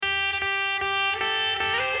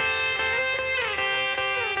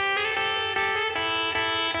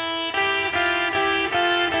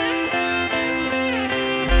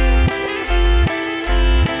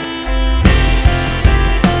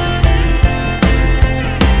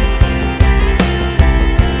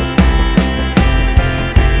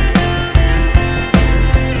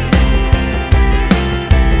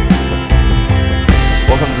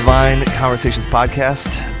Conversations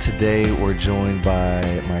podcast. Today we're joined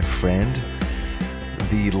by my friend,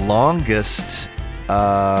 the longest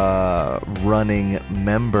running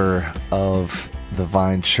member of the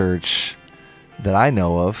Vine Church that I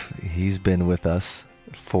know of. He's been with us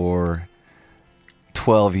for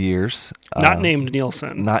 12 years. Not named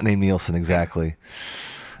Nielsen. Not named Nielsen, exactly.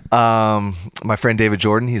 My friend David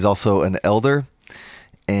Jordan, he's also an elder.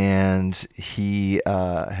 And he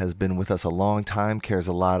has been with us a long time, cares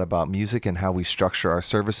a lot about music and how we structure our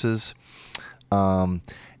services. And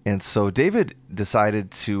so David decided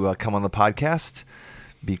to come on the podcast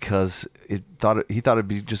because he thought it'd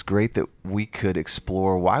be just great that we could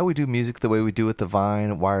explore why we do music the way we do at the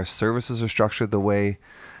Vine, why our services are structured the way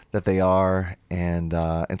that they are. And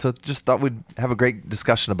so just thought we'd have a great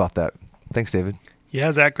discussion about that. Thanks, David. Yeah,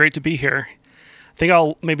 Zach, great to be here. I think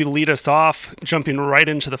I'll maybe lead us off jumping right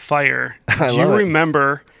into the fire. Do you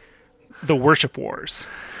remember the Worship Wars?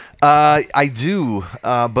 I do,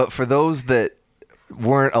 but for those that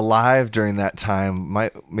weren't alive during that time,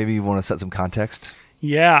 maybe you want to set some context?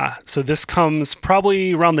 Yeah, so this comes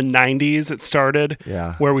probably around the 90s it started,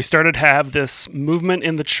 where we started to have this movement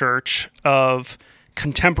in the church of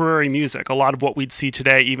contemporary music. A lot of what we'd see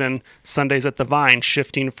today, even Sundays at the Vine,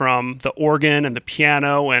 shifting from the organ and the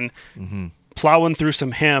piano and plowing through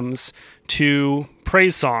some hymns to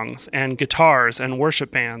praise songs and guitars and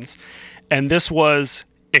worship bands. And this was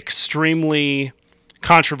extremely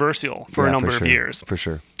controversial for a number of years. For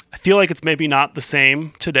sure. I feel like it's maybe not the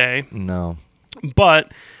same today. No.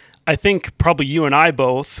 But I think probably you and I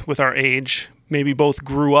both, with our age, maybe both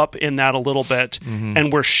grew up in that a little bit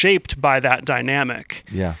and were shaped by that dynamic.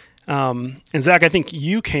 Yeah. And Zach, I think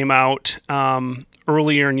you came out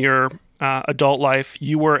earlier in your adult life.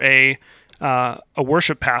 You were a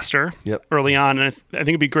worship pastor early on. And I think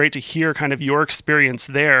it'd be great to hear kind of your experience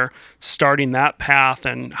there, starting that path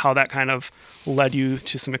and how that kind of led you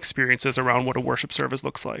to some experiences around what a worship service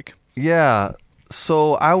looks like. Yeah.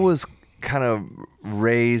 So I was kind of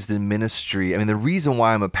raised in ministry. I mean, the reason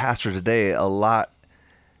why I'm a pastor today, a lot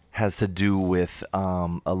has to do with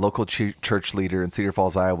a local church leader in Cedar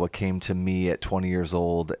Falls, Iowa, came to me at 20 years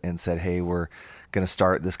old and said, hey, we're going to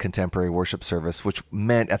start this contemporary worship service, which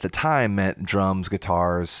at the time meant drums,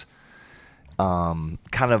 guitars, kind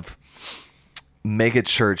of mega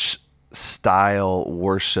church style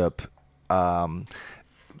worship. The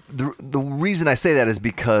reason I say that is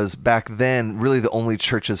because back then, really the only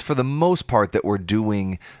churches, for the most part, that were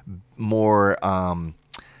doing more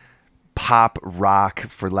pop rock,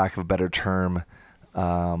 for lack of a better term,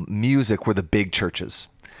 music were the big churches.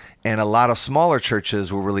 And a lot of smaller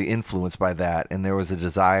churches were really influenced by that. And there was a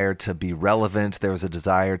desire to be relevant. There was a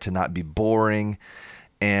desire to not be boring.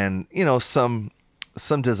 And, some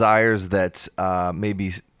desires that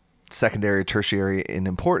maybe secondary, tertiary in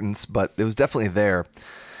importance, but it was definitely there.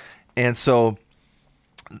 And so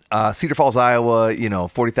Cedar Falls, Iowa,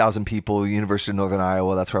 40,000 people, University of Northern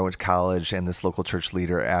Iowa, that's where I went to college. And this local church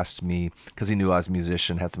leader asked me, because he knew I was a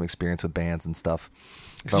musician, had some experience with bands and stuff.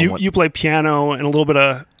 So you play piano and a little bit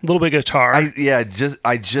of guitar. I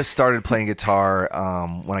just started playing guitar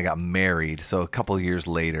when I got married, so a couple of years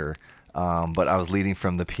later. But I was leading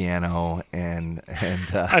from the piano, and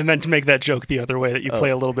I meant to make that joke the other way, that you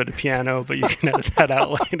play a little bit of piano, but you can edit that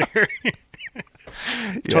out later.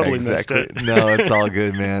 Totally missed it. No, it's all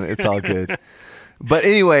good, man. It's all good. But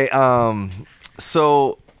anyway,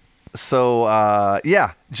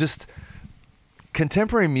 just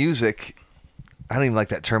contemporary music. I don't even like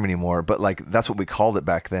that term anymore, but that's what we called it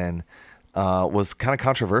back then, was kind of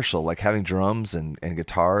controversial, like having drums and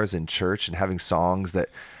guitars in church and having songs that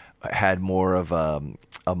had more of a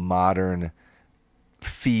modern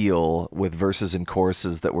feel with verses and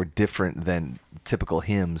choruses that were different than typical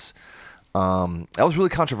hymns. That was really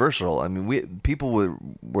controversial. I mean, people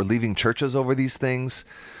were leaving churches over these things.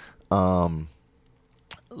 Lots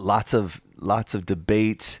of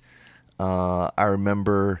debate. I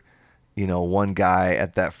remember, one guy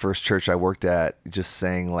at that first church I worked at just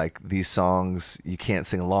saying, these songs you can't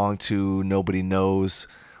sing along to, nobody knows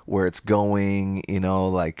where it's going,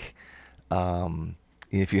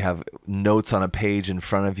 if you have notes on a page in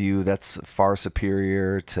front of you, that's far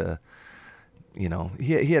superior to, he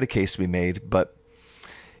had a case to be made. But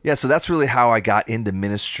yeah, so that's really how I got into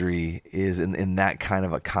ministry, is in that kind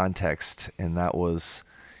of a context. And that was,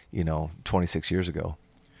 26 years ago.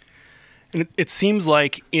 And it seems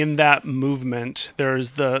like in that movement,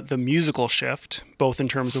 there's the musical shift, both in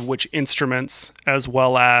terms of which instruments as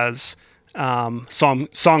well as song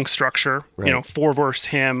structure, right. 4-verse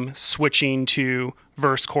hymn switching to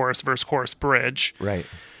verse, chorus, bridge. Right.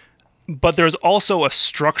 But there's also a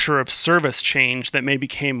structure of service change that maybe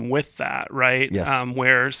came with that, right? Yes.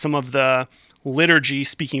 Where some of the liturgy,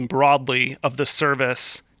 speaking broadly, of the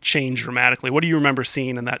service changed dramatically. What do you remember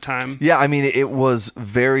seeing in that time? Yeah, I mean, it was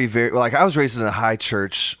very, very, like I was raised in a high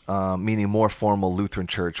church, meaning more formal Lutheran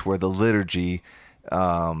church, where the liturgy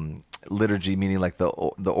meaning like the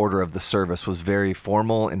order of the service was very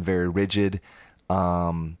formal and very rigid.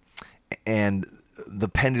 And the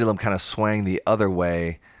pendulum kind of swang the other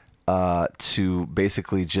way to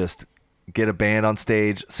basically just get a band on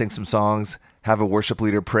stage, sing some songs, have a worship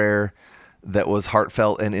leader prayer that was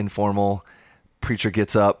heartfelt and informal. Preacher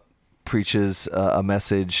gets up, preaches a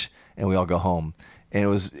message, and we all go home. And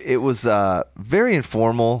it was very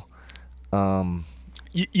informal.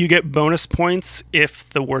 You get bonus points if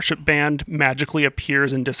the worship band magically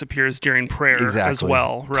appears and disappears during prayer as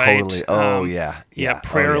well, right? Totally. Oh, yeah.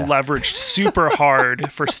 Prayer leveraged super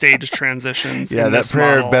hard for stage transitions. Yeah, in that this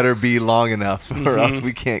prayer model. better be long enough or else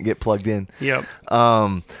we can't get plugged in. Yep.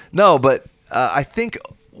 No, but I think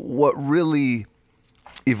what really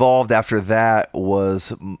evolved after that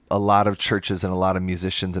was a lot of churches and a lot of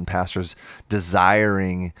musicians and pastors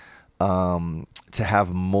desiring to have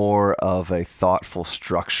more of a thoughtful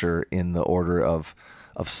structure in the order of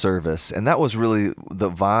service. And that was really the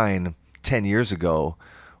Vine 10 years ago.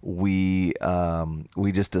 We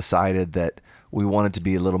just decided that we wanted to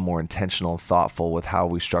be a little more intentional and thoughtful with how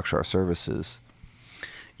we structure our services.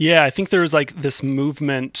 Yeah, I think there's like this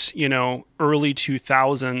movement, early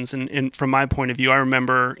 2000s. And from my point of view, I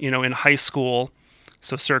remember, in high school,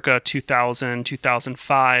 so circa 2000,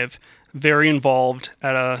 2005, very involved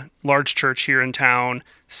at a large church here in town,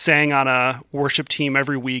 sang on a worship team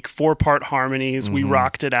every week, 4-part harmonies. We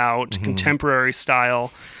rocked it out, contemporary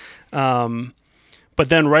style. But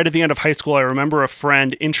then right at the end of high school, I remember a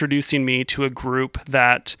friend introducing me to a group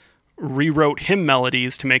that rewrote hymn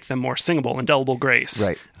melodies to make them more singable, Indelible Grace.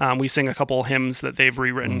 Right. We sing a couple hymns that they've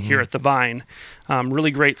rewritten here at the Vine.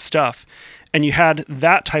 Really great stuff. And you had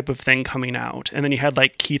that type of thing coming out. And then you had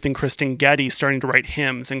like Keith and Kristen Getty starting to write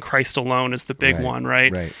hymns, and Christ Alone is the big one,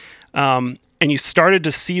 right? Right. And you started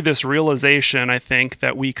to see this realization, I think,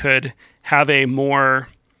 that we could have a more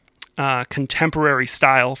contemporary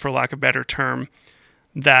style, for lack of a better term,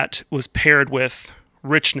 that was paired with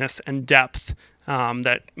richness and depth,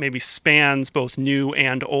 that maybe spans both new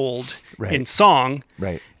and old in song.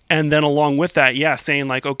 Right. And then along with that, saying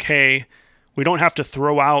like, okay, we don't have to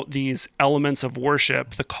throw out these elements of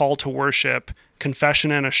worship, the call to worship,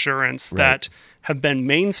 confession and assurance that have been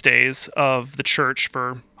mainstays of the church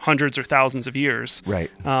for hundreds or thousands of years.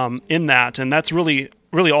 Right. In that. And that's really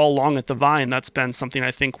all along at the Vine. That's been something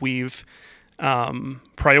I think we've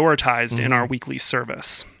prioritized in our weekly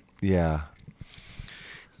service. Yeah.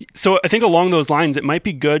 So I think along those lines, it might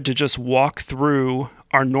be good to just walk through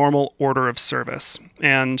our normal order of service.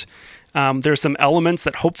 And there's some elements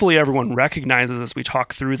that hopefully everyone recognizes as we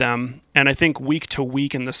talk through them. And I think week to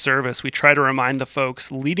week in the service, we try to remind the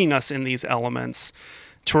folks leading us in these elements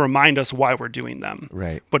to remind us why we're doing them.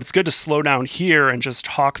 Right. But it's good to slow down here and just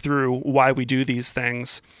talk through why we do these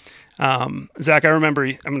things. Zach, I remember,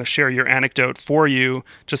 I'm going to share your anecdote for you,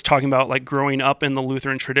 just talking about like growing up in the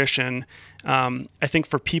Lutheran tradition. I think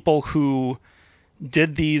for people who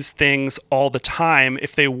did these things all the time,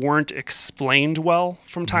 if they weren't explained well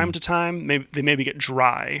from time to time, they maybe get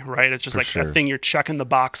dry, right? It's just a thing you're checking the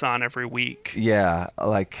box on every week. Yeah,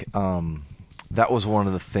 like that was one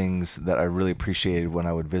of the things that I really appreciated when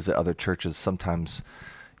I would visit other churches. Sometimes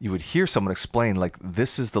you would hear someone explain, like,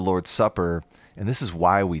 this is the Lord's Supper, and this is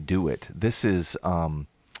why we do it. This is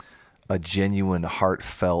a genuine,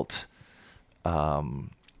 heartfelt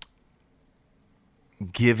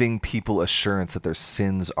giving people assurance that their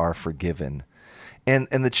sins are forgiven. And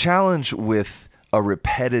the challenge with a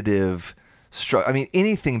repetitive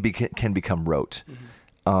anything can become rote.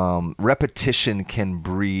 Repetition can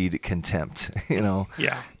breed contempt,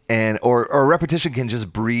 Yeah. And or repetition can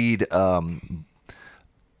just breed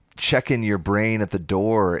checking your brain at the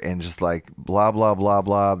door and just like blah blah blah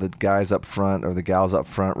blah, the guys up front or the gals up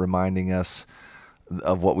front reminding us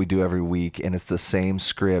of what we do every week, and it's the same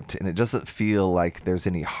script, and it doesn't feel like there's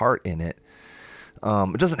any heart in it.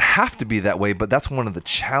 It doesn't have to be that way, but that's one of the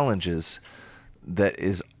challenges that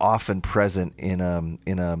is often present in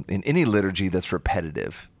any liturgy that's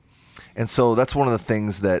repetitive. And so that's one of the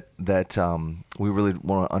things that we really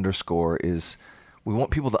want to underscore is we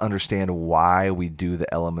want people to understand why we do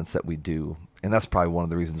the elements that we do, and that's probably one of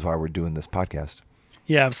the reasons why we're doing this podcast.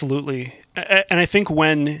 Yeah, absolutely. And I think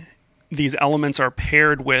when these elements are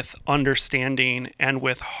paired with understanding and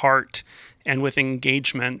with heart and with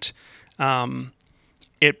engagement,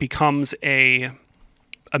 it becomes a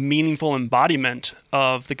a meaningful embodiment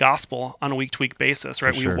of the gospel on a week-to-week basis,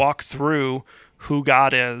 right? Sure. We walk through who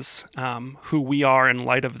God is, who we are in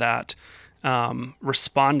light of that,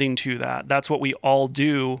 responding to that. That's what we all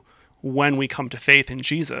do when we come to faith in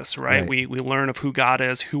Jesus, right? We learn of who God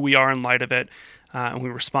is, who we are in light of it, and we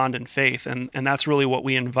respond in faith. And that's really what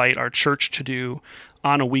we invite our church to do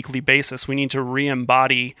on a weekly basis. We need to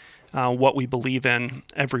re-embody what we believe in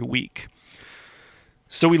every week.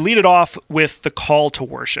 So we lead it off with the call to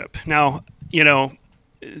worship. Now,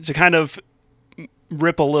 to kind of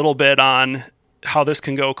rip a little bit on how this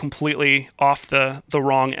can go completely off the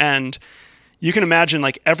wrong end, you can imagine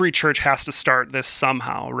like every church has to start this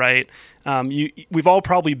somehow, right? We've all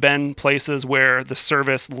probably been places where the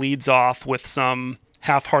service leads off with some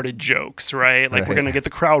half-hearted jokes, right? Like we're going to get the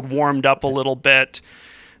crowd warmed up a little bit,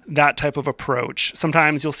 that type of approach.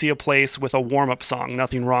 Sometimes you'll see a place with a warm-up song,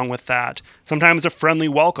 nothing wrong with that. Sometimes a friendly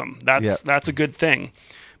welcome, that's a good thing.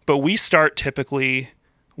 But we start typically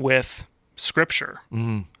with Scripture.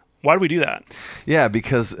 Mm-hmm. Why do we do that? Yeah,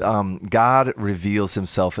 because God reveals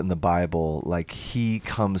himself in the Bible like he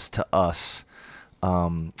comes to us.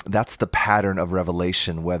 That's the pattern of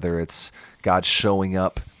revelation, whether it's God showing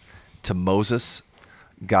up to Moses,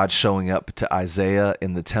 God showing up to Isaiah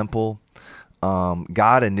in the temple.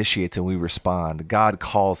 God initiates and we respond. God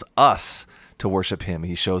calls us to worship him.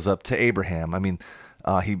 He shows up to Abraham. I mean,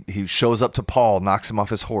 he shows up to Paul, knocks him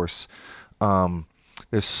off his horse.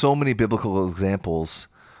 There's so many biblical examples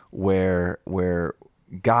where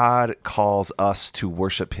God calls us to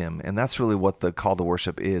worship him. And that's really what the call to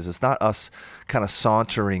worship is. It's not us kind of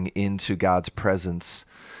sauntering into God's presence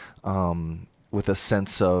with a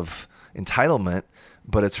sense of entitlement,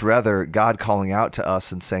 but it's rather God calling out to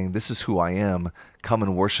us and saying, this is who I am. Come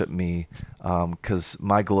and worship me because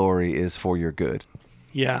my glory is for your good.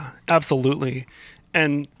 Yeah, absolutely.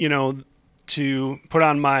 And, to put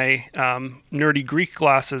on my nerdy Greek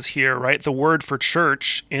glasses here, right? The word for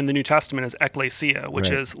church in the New Testament is ekklesia, which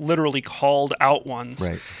is literally called out ones.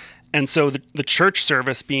 Right. And so the church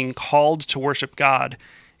service being called to worship God,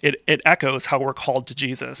 it echoes how we're called to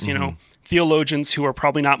Jesus. Mm-hmm. Theologians who are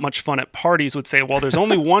probably not much fun at parties would say, well, there's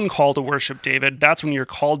only one call to worship, David. That's when you're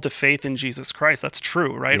called to faith in Jesus Christ. That's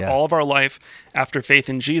true, right? Yeah. All of our life after faith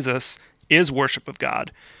in Jesus is worship of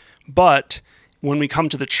God. But when we come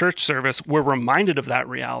to the church service, we're reminded of that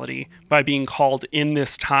reality by being called in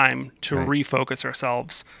this time to refocus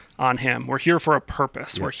ourselves on him. We're here for a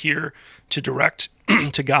purpose. Yep. We're here to direct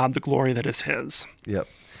to God the glory that is his. Yep.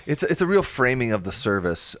 It's a real framing of the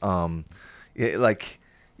service. Like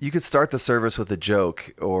you could start the service with a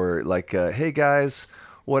joke or like, hey guys,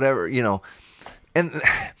 whatever, and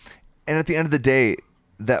at the end of the day,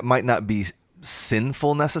 that might not be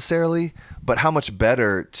sinful necessarily, but how much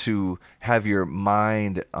better to have your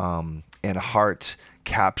mind and heart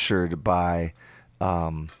captured by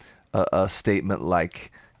a statement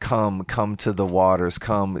like, come to the waters,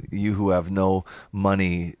 come you who have no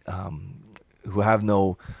money, who have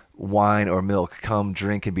no wine or milk, come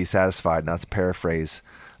drink and be satisfied. And that's a paraphrase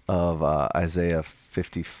of Isaiah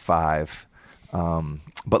 55.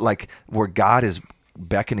 But like where God is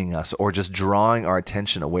beckoning us or just drawing our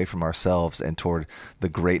attention away from ourselves and toward the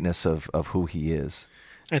greatness of who he is.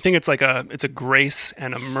 I think it's like it's a grace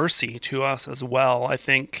and a mercy to us as well. I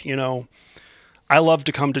think, I love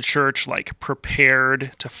to come to church like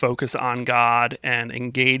prepared to focus on God and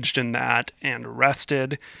engaged in that and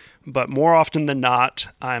rested. But more often than not,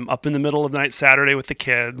 I'm up in the middle of the night Saturday with the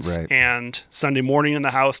kids and Sunday morning in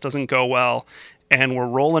the house doesn't go well. And we're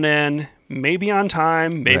rolling in, maybe on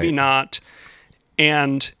time, maybe not.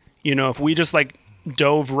 And, if we just like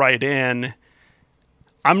dove right in,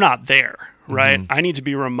 I'm not there, right? Mm-hmm. I need to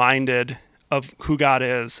be reminded of who God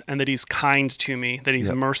is and that he's kind to me, that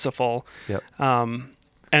he's merciful. Yep.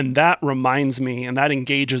 And that reminds me and that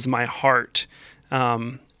engages my heart.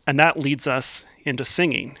 And that leads us into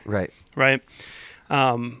singing. Right. Right.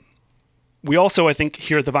 We also, I think,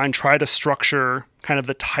 here at the Vine try to structure kind of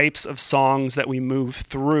the types of songs that we move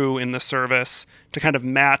through in the service to kind of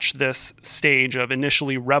match this stage of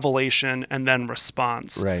initially revelation and then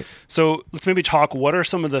response. Right. So let's maybe talk, what are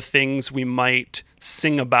some of the things we might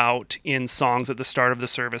sing about in songs at the start of the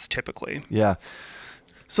service typically? Yeah.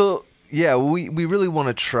 So, we really want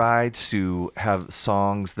to try to have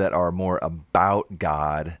songs that are more about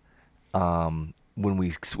God when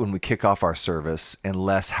we kick off our service and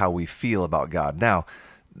less how we feel about God. Now,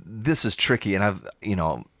 this is tricky, and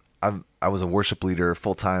I was a worship leader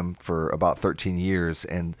full time for about 13 years,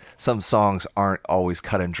 and some songs aren't always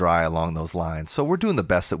cut and dry along those lines. So we're doing the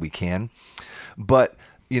best that we can. But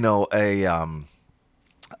a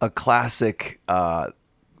classic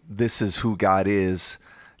 "This Is Who God Is"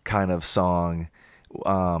 kind of song.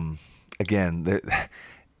 Again,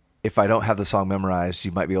 if I don't have the song memorized,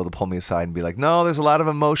 you might be able to pull me aside and be like, no, there's a lot of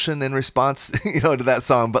emotion in response, to that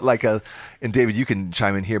song. But and David, you can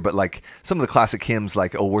chime in here, but like some of the classic hymns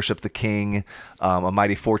like "Oh, Worship the King," "A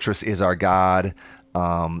Mighty Fortress is Our God."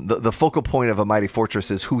 The focal point of "A Mighty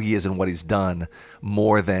Fortress" is who he is and what he's done,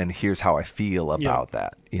 more than here's how I feel about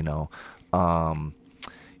that.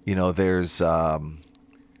 There's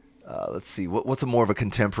let's see, what's a more of a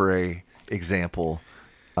contemporary example?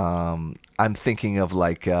 I'm thinking of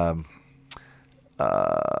like the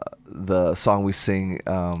song we sing.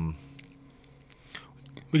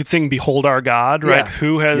 We could sing "Behold Our God," right? Yeah.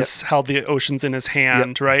 Who has held the oceans in His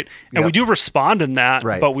hand, right? And we do respond in that,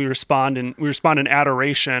 but we respond in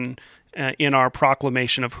adoration in our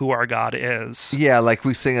proclamation of who our God is. Yeah, like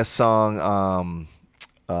we sing a song,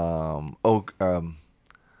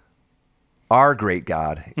 "Our Great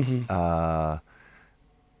God,"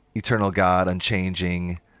 eternal God,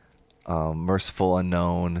 unchanging, merciful,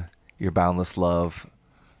 unknown, your boundless love.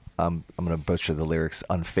 I'm going to butcher the lyrics.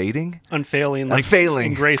 Unfailing,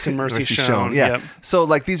 in grace and mercy shown. Yeah. Yep. So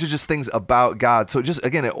like these are just things about God. So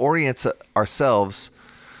it orients ourselves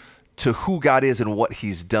to who God is and what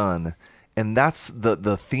He's done. And that's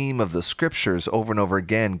the theme of the scriptures over and over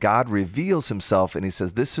again. God reveals Himself and He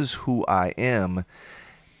says, this is who I am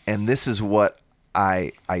and this is what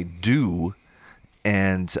I do.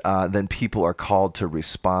 And then people are called to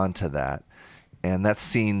respond to that. And that's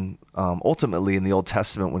seen ultimately in the Old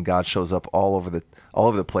Testament when God shows up all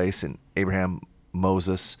over the place in Abraham,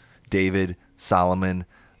 Moses, David, Solomon,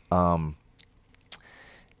 and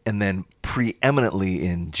then preeminently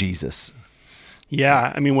in Jesus.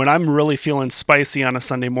 Yeah, I mean, when I'm really feeling spicy on a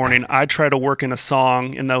Sunday morning, I try to work in a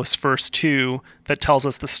song in those first two that tells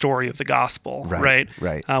us the story of the gospel, right?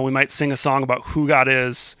 We might sing a song about who God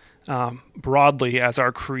is broadly as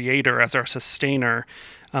our creator, as our sustainer,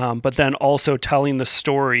 but then also telling the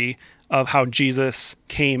story of how Jesus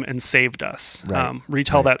came and saved us.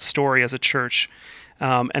 Retell that story as a church.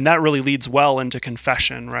 And that really leads well into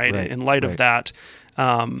confession, right? In light of that.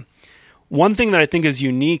 One thing that I think is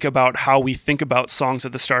unique about how we think about songs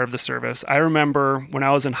at the start of the service, I remember when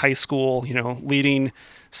I was in high school, leading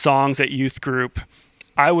songs at youth group,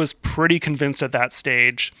 I was pretty convinced at that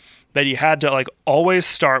stage that you had to always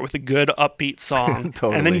start with a good upbeat song,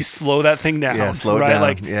 totally. And then you slow that thing down. Yeah, slow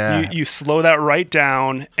it down. You slow that right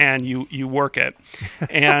down and you work it.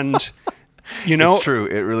 And it's true.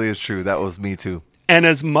 It really is true. That was me too. And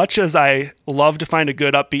as much as I love to find a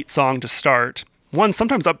good upbeat song to start,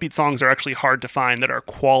 sometimes upbeat songs are actually hard to find that are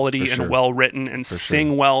quality and well written and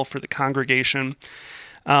sing well for the congregation.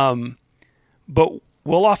 But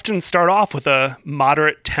we'll often start off with a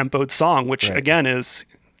moderate tempoed song, which again is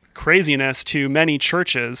craziness to many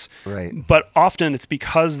churches. But often it's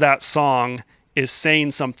because that song is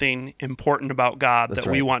saying something important about God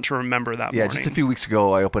we want to remember that morning. Yeah, just a few weeks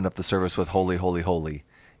ago, I opened up the service with Holy, Holy, Holy.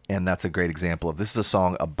 And that's a great example of this is a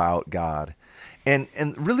song about God. And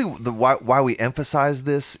really why we emphasize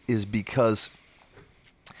this is because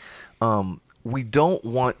we don't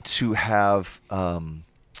want to have I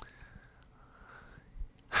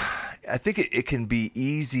think it can be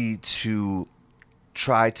easy to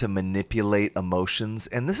try to manipulate emotions,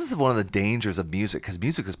 and this is one of the dangers of music, because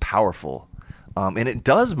music is powerful, and it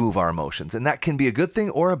does move our emotions, and that can be a good thing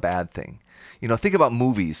or a bad thing. Think about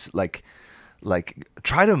movies, like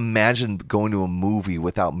try to imagine going to a movie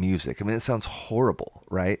without music. I mean, it sounds horrible,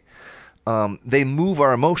 right? They move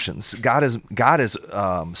our emotions. God has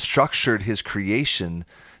structured His creation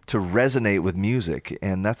to resonate with music,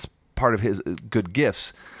 and that's part of His good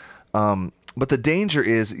gifts. But the danger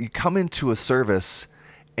is you come into a service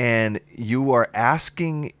and you are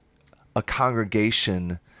asking a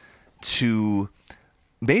congregation to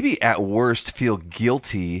maybe at worst feel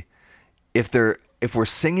guilty if we're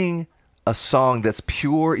singing a song that's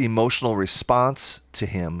pure emotional response to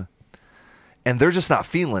Him and they're just not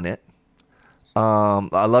feeling it.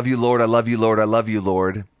 I love you, Lord. I love you, Lord. I love you,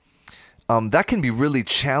 Lord. That can be really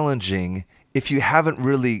challenging if you haven't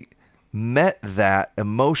really met that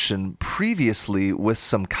emotion previously with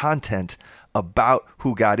some content about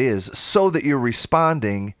who God is, so that you're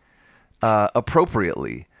responding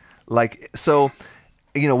appropriately.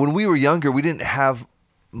 When we were younger, we didn't have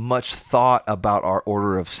much thought about our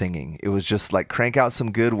order of singing. It was just crank out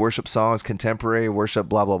some good worship songs, contemporary worship,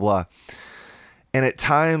 blah, blah, blah. And at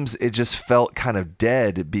times it just felt kind of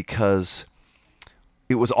dead because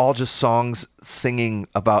it was all just songs singing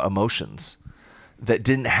about emotions that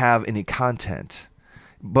didn't have any content.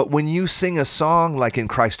 But when you sing a song like In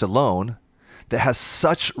Christ Alone that has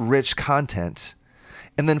such rich content,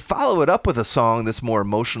 and then follow it up with a song that's more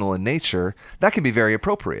emotional in nature, that can be very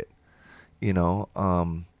appropriate, you know.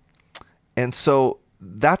 And so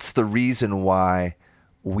that's the reason why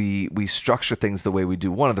we structure things the way we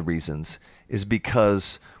do. One of the reasons is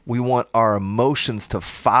because we want our emotions to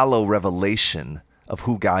follow revelation of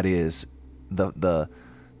who God is, the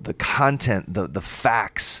content, the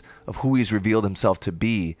facts of who he's revealed himself to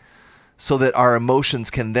be, so that our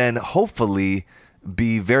emotions can then hopefully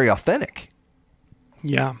be very authentic.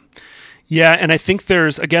 Yeah. Yeah. And I think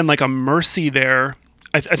there's, again, like a mercy there.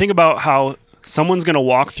 I think about how someone's going to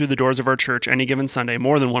walk through the doors of our church any given Sunday,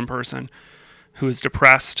 more than one person, who is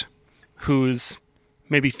depressed, who's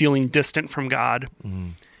maybe feeling distant from God.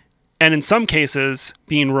 Mm. And in some cases,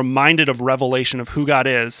 being reminded of revelation of who God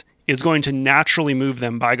is going to naturally move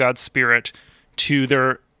them by God's Spirit to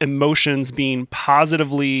their emotions being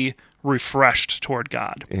positively refreshed toward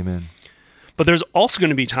God. Amen. But there's also going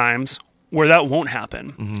to be times where that won't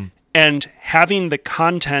happen. Mm-hmm. And having the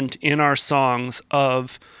content in our songs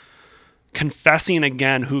of confessing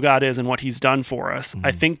again who God is and what he's done for us,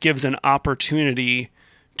 I think gives an opportunity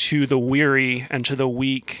to the weary and to the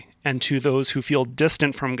weak and to those who feel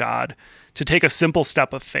distant from God to take a simple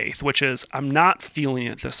step of faith, which is, I'm not feeling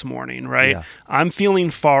it this morning, right? Yeah. I'm feeling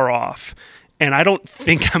far off, and I don't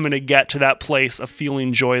think I'm going to get to that place of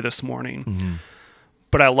feeling joy this morning. Mm-hmm.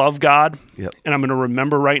 But I love God, yep. And I'm going to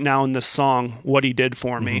remember right now in this song what he did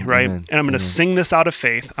for me, right? Amen. And I'm going to sing this out of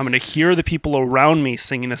faith. I'm going to hear the people around me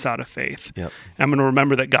singing this out of faith. Yep. And I'm going to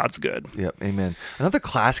remember that God's good. Yep, amen. Another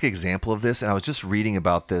classic example of this, and I was just reading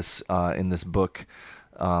about this in this book.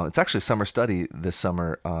 It's actually a summer study this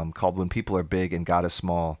summer called When People Are Big and God is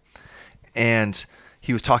Small. And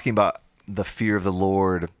he was talking about the fear of the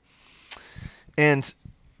Lord. And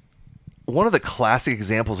one of the classic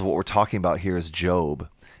examples of what we're talking about here is Job.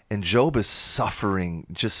 And Job is suffering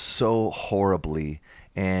just so horribly.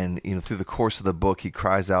 And, you know, through the course of the book, he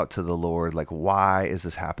cries out to the Lord, like, why is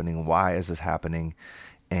this happening? Why is this happening?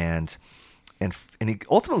 And he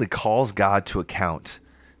ultimately calls God to account,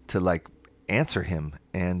 to like answer him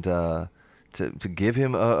and to give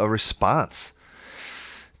him a response.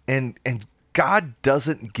 And God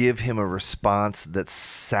doesn't give him a response that's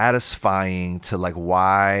satisfying to like,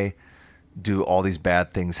 why do all these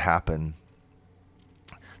bad things happen?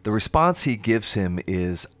 The response he gives him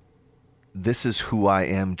is, this is who I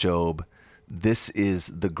am, Job. This is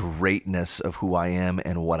the greatness of who I am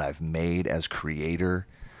and what I've made as creator.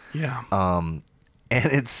 Yeah. And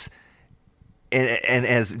it's, and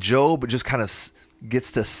as Job just kind of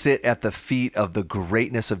gets to sit at the feet of the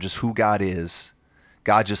greatness of just who God is,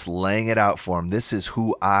 God just laying it out for him. This is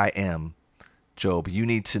who I am, Job. You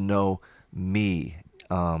need to know me,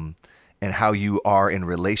 and how you are in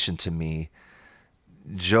relation to me.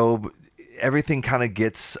 Job, everything kind of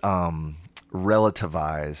gets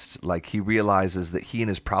relativized. Like he realizes that he and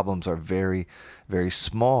his problems are very, very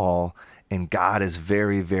small, and God is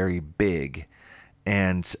very, very big.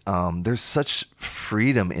 And there's such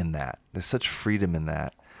freedom in that.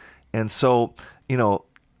 And so, you know,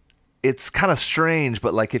 it's kind of strange,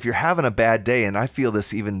 but like if you're having a bad day, and I feel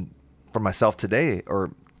this even for myself today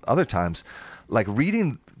or other times, like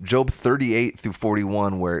reading Job 38 through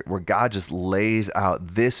 41, where God just lays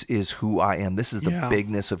out, this is who I am. This is the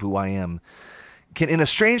bigness of who I am, can in a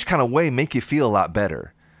strange kind of way make you feel a lot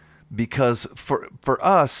better. Because for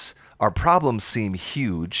us, our problems seem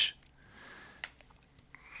huge,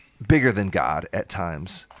 bigger than God at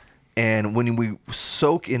times. And when we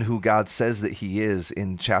soak in who God says that he is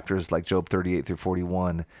in chapters like Job 38 through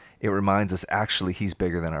 41, it reminds us actually he's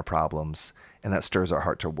bigger than our problems. And that stirs our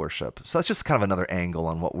heart to worship. So that's just kind of another angle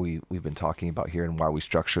on what we've been talking about here and why we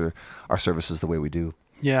structure our services the way we do.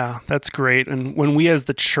 Yeah, that's great. And when we as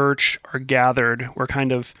the church are gathered, we're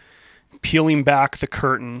kind of peeling back the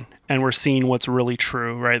curtain and we're seeing what's really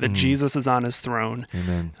true, right? That Jesus is on his throne.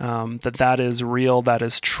 Amen. That is real, that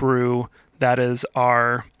is true, that is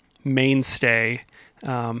our mainstay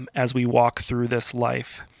as we walk through this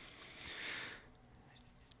life.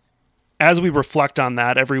 As we reflect on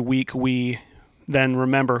that every week, we then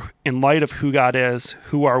remember, in light of who God is,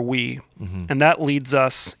 who are we? Mm-hmm. And that leads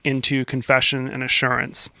us into confession and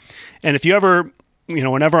assurance. And if you ever,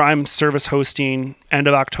 whenever I'm service hosting, end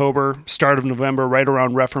of October, start of November, right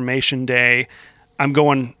around Reformation Day, I'm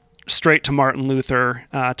going straight to Martin Luther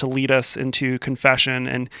to lead us into confession.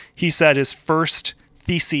 And he said his first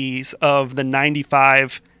theses of the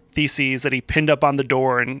 95 theses that he pinned up on the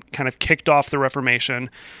door and kind of kicked off the Reformation.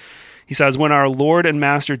 He says, when our Lord and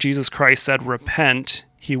Master Jesus Christ said, repent,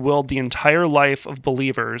 he willed the entire life of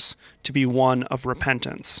believers to be one of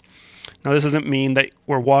repentance. Now, this doesn't mean that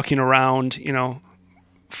we're walking around,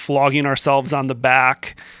 flogging ourselves on the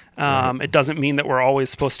back. Right. It doesn't mean that we're always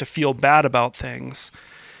supposed to feel bad about things.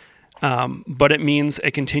 But it means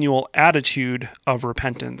a continual attitude of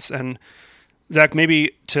repentance. And Zach,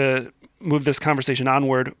 maybe to move this conversation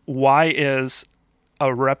onward, why is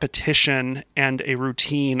a repetition and a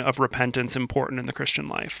routine of repentance important in the Christian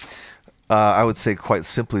life? I would say quite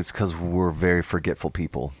simply, it's because we're very forgetful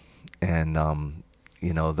people. And,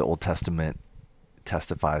 the Old Testament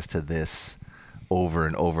testifies to this over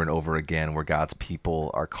and over and over again, where God's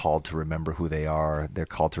people are called to remember who they are. They're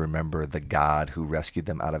called to remember the God who rescued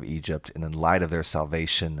them out of Egypt. And in light of their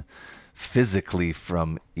salvation physically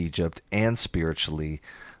from Egypt and spiritually,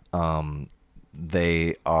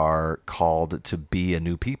 they are called to be a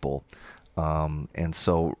new people. And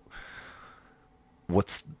so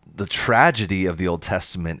what's the tragedy of the Old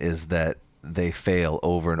Testament is that they fail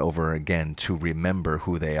over and over again to remember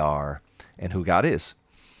who they are and who God is.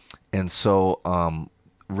 And so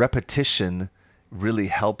repetition really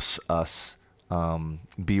helps us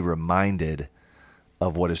be reminded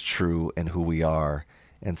of what is true and who we are.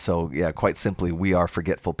 And so, yeah, quite simply, we are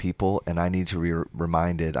forgetful people, and I need to be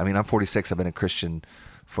reminded. I mean, I'm 46. I've been a Christian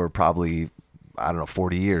for probably,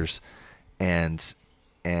 40 years. And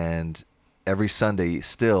every Sunday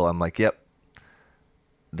still, I'm like, yep,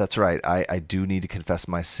 that's right. I do need to confess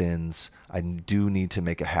my sins. I do need to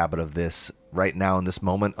make a habit of this right now in this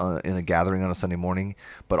moment in a gathering on a Sunday morning,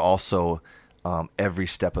 but also every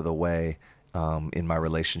step of the way in my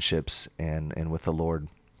relationships and with the Lord.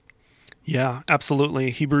 Yeah,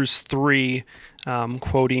 absolutely. Hebrews 3,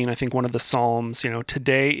 quoting, I think, one of the Psalms,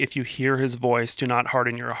 today, if you hear his voice, do not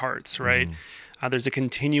harden your hearts, right? There's a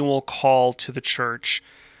continual call to the church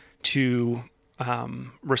to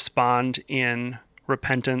respond in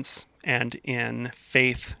repentance and in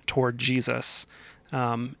faith toward Jesus.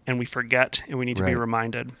 And we forget, and we need to be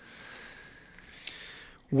reminded.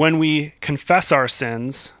 When we confess our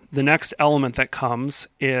sins, the next element that comes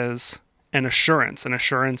is an assurance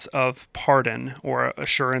of pardon or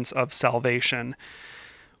assurance of salvation.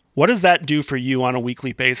 What does that do for you on a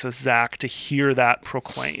weekly basis, Zach, to hear that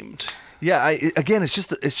proclaimed? Yeah, it's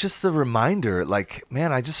just the reminder, like,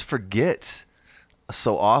 man, I just forget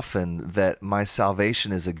so often that my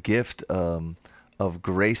salvation is a gift of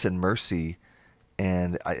grace and mercy,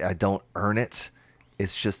 and I don't earn it.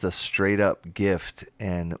 It's just a straight up gift.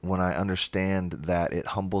 And when I understand that, it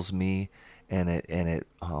humbles me and it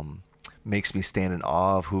makes me stand in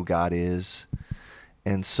awe of who God is.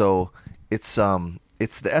 And so it's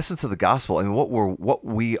the essence of the gospel. I mean, what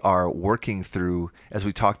we are working through as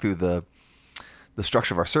we talk through the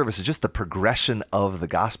structure of our service is just the progression of the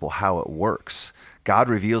gospel, how it works. God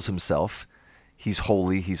reveals himself. He's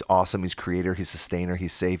holy, he's awesome, he's creator, he's sustainer,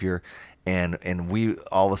 he's savior. And we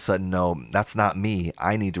all of a sudden know that's not me.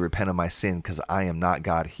 I need to repent of my sin because I am not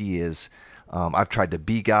God. He is. I've tried to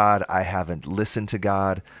be God. I haven't listened to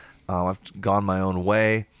God. I've gone my own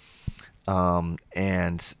way. And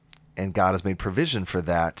God has made provision for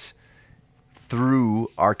that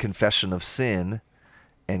through our confession of sin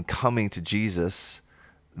and coming to Jesus.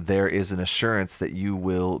 There is an assurance that you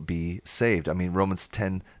will be saved. I mean, Romans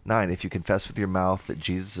 10:9, if you confess with your mouth that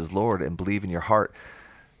Jesus is Lord and believe in your heart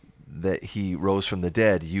that he rose from the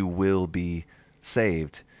dead, you will be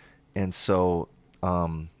saved. And so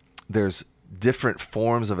there's different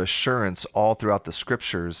forms of assurance all throughout the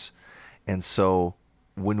scriptures. And so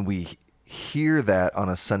when we hear that on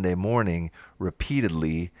a Sunday morning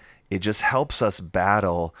repeatedly, it just helps us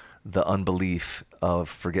battle the unbelief of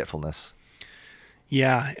forgetfulness.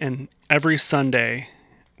 Yeah, and every Sunday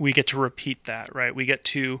we get to repeat that, right? We get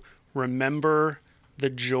to remember the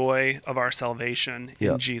joy of our salvation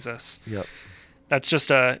in Jesus. Yep. That's just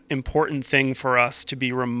an important thing for us to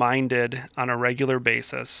be reminded on a regular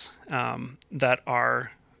basis, that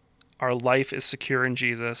our life is secure in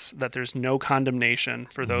Jesus, that there's no condemnation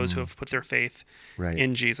for those who have put their faith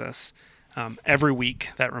in Jesus. Every week,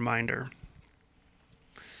 that reminder.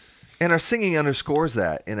 And our singing underscores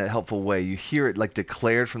that in a helpful way. You hear it like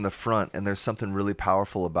declared from the front, and there's something really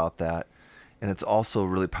powerful about that. And it's also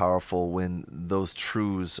really powerful when those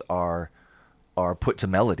truths are put to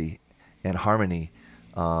melody and harmony,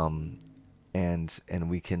 and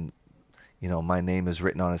we can, my name is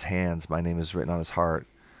written on his hands, my name is written on his heart.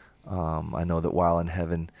 I know that while in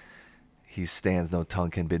heaven he stands, no tongue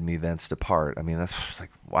can bid me thence depart. I mean, that's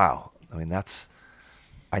like, wow. I mean,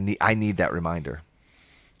 I need that reminder.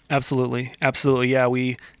 Absolutely. Yeah,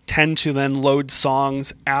 we tend to then load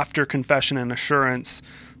songs after confession and assurance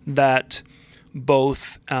that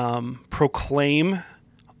both proclaim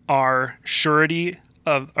our surety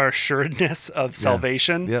of our assuredness of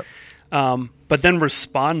salvation, but then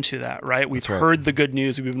respond to that, right? We've right. heard the good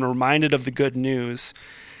news. We've been reminded of the good news,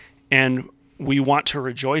 and we want to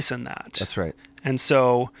rejoice in that. That's right. And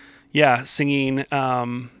so, yeah, singing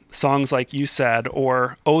songs like you said,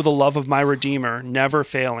 or "Oh, the love of my Redeemer, never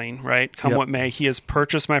failing," right? Come what may, He has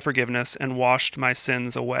purchased my forgiveness and washed my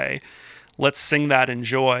sins away. Let's sing that in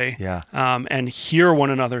joy, and hear one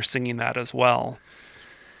another singing that as well.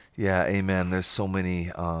 Yeah, amen. There's so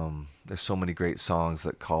many great songs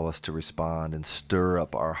that call us to respond and stir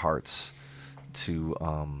up our hearts to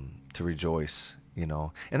rejoice,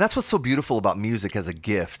 and that's what's so beautiful about music as a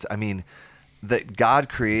gift. I mean, that God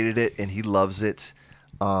created it and He loves it.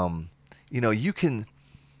 You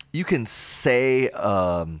can say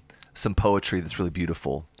some poetry that's really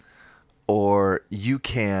beautiful, or you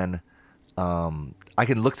can. I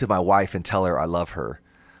can look to my wife and tell her I love her.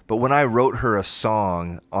 But when I wrote her a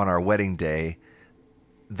song on our wedding day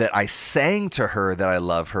that I sang to her that I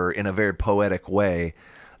love her in a very poetic way,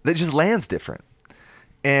 that just lands different.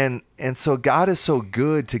 And so God is so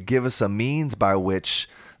good to give us a means by which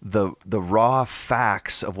the raw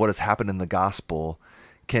facts of what has happened in the gospel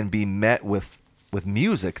can be met with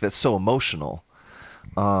music that's so emotional,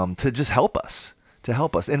 to just help us.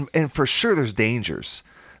 And for sure there's dangers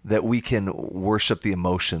that we can worship the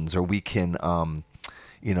emotions, or we can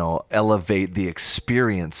elevate the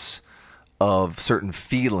experience of certain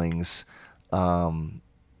feelings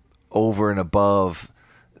over and above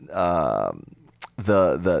the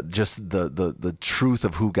truth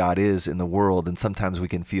of who God is in the world. And sometimes we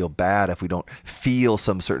can feel bad if we don't feel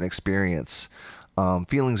some certain experience.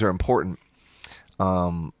 Feelings are important,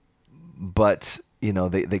 but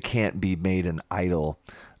they can't be made an idol.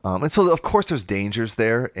 And so of course there's dangers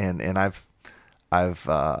there, and I've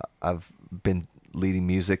been leading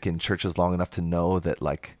music in churches long enough to know that,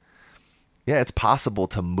 it's possible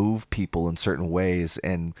to move people in certain ways.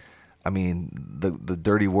 And I mean, the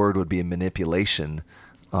dirty word would be a manipulation.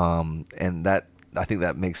 And that, I think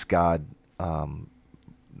that makes God,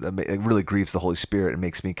 it really grieves the Holy Spirit and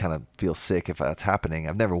makes me kind of feel sick if that's happening.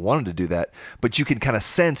 I've never wanted to do that, but you can kind of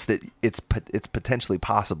sense that it's potentially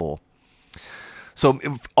possible. So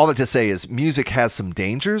all that to say is music has some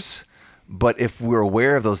dangers, but if we're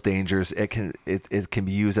aware of those dangers, it can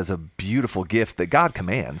be used as a beautiful gift that God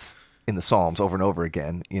commands in the Psalms over and over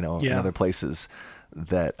again, in other places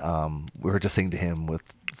that we were just singing to Him with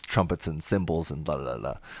trumpets and cymbals and blah, blah,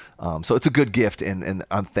 blah, blah. So it's a good gift, and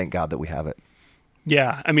I'm thank God that we have it.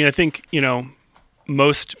 Yeah. I mean, I think,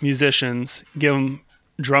 most musicians give them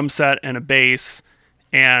drum set and a bass,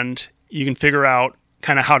 and you can figure out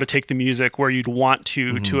kind of how to take the music where you'd want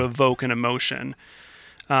to evoke an emotion.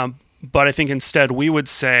 But I think instead we would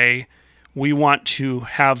say we want to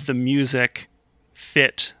have the music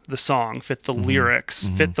fit the song, fit the lyrics,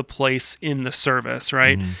 fit the place in the service,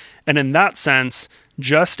 right? And in that sense,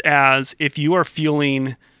 just as if you are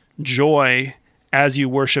feeling joy as you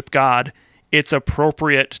worship God, it's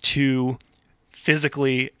appropriate to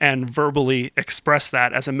physically and verbally express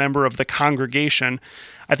that as a member of the congregation.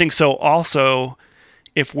 I think so also,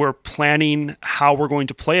 if we're planning how we're going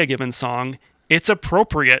to play a given song, it's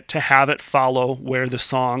appropriate to have it follow where the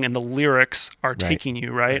song and the lyrics are taking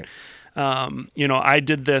you, right? I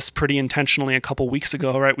did this pretty intentionally a couple weeks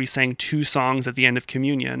ago, right? We sang 2 songs at the end of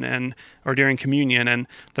communion or during communion, and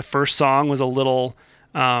the first song was a little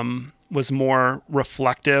was more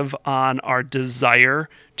reflective on our desire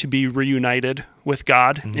to be reunited with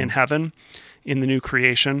God in heaven, in the new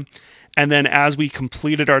creation. And then as we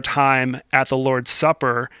completed our time at the Lord's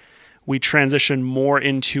Supper, we transitioned more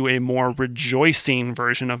into a more rejoicing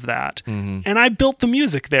version of that. And I built the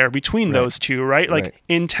music there between those two, right?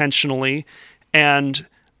 Intentionally. And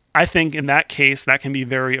I think in that case, that can be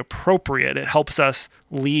very appropriate. It helps us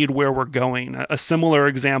lead where we're going. A similar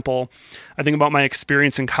example, I think about my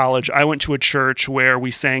experience in college. I went to a church where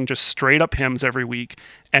we sang just straight up hymns every week,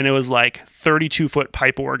 and it was like 32-foot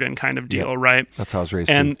pipe organ kind of deal, right? That's how I was raised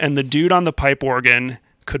and too. And the dude on the pipe organ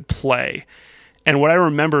could play. And what I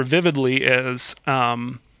remember vividly is,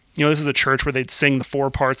 this is a church where they'd sing the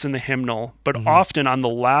 4 parts in the hymnal, but often on the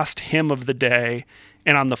last hymn of the day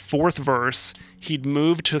and on the 4th verse, he'd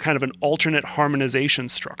move to kind of an alternate harmonization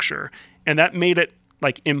structure. And that made it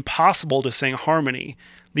impossible to sing harmony.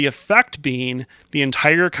 The effect being the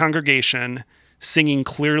entire congregation singing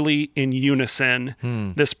clearly in unison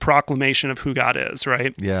this proclamation of who God is,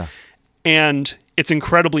 right? Yeah. And it's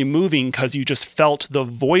incredibly moving because you just felt the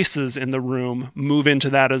voices in the room move into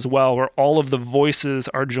that as well, where all of the voices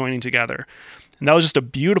are joining together. And that was just a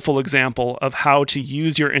beautiful example of how to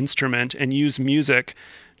use your instrument and use music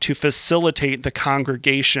to facilitate the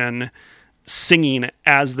congregation singing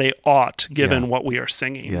as they ought, given what we are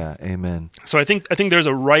singing. Yeah, amen. So I think there's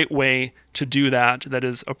a right way to do that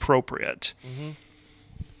is appropriate. Mm-hmm.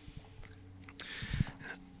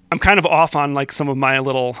 I'm kind of off on like some of my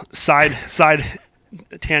little side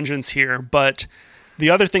tangents here, but the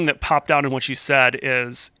other thing that popped out in what you said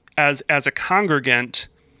is as a congregant,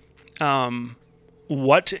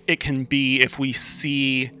 what it can be if we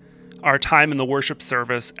see our time in the worship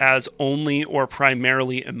service as only or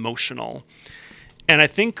primarily emotional. And I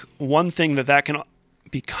think one thing that can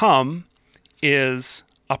become is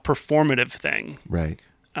a performative thing. Right.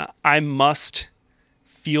 I must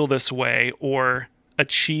feel this way or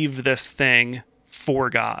achieve this thing for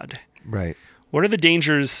God. Right. What are the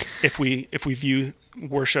dangers if we view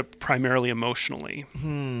worship primarily emotionally?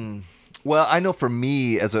 Well, I know for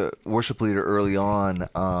me as a worship leader early on,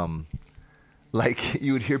 like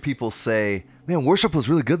you would hear people say, "Man, worship was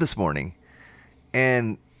really good this morning,"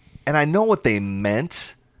 and I know what they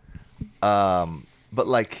meant, but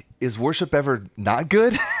like, is worship ever not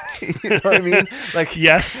good? You know what I mean? Like,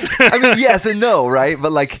 yes. I mean, yes and no, right?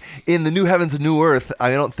 But like in the new heavens and new earth,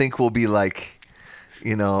 I don't think we'll be like,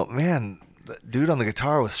 you know, man, the dude on the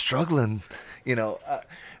guitar was struggling, you know.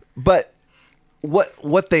 But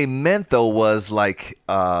what they meant though was like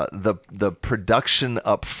the production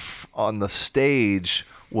on the stage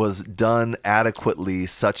was done adequately,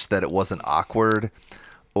 such that it wasn't awkward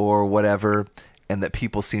or whatever, and that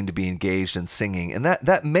people seem to be engaged in singing. And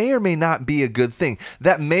that may or may not be a good thing.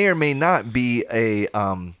 That may or may not be a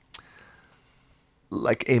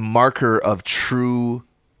like a marker of true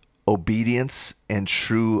obedience and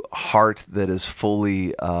true heart that is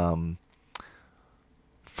fully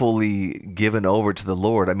given over to the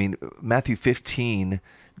Lord. I mean, Matthew 15,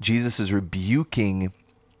 Jesus is rebuking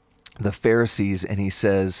the Pharisees, and he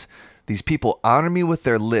says, "These people honor me with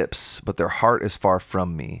their lips, but their heart is far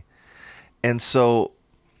from me." And so,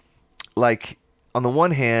 like, on the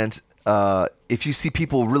one hand, if you see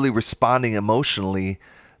people really responding emotionally,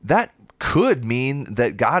 that could mean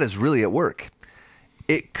that God is really at work.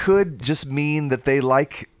 It could just mean that they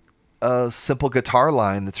like a simple guitar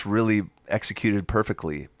line that's really executed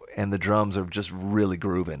perfectly, and the drums are just really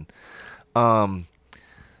grooving.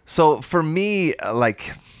 So for me,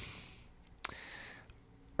 like,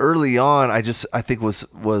 early on, I think was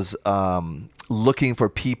looking for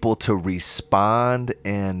people to respond,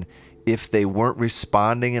 and if they weren't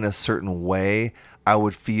responding in a certain way, I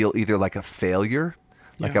would feel either like a failure,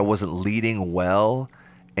 like I wasn't leading well,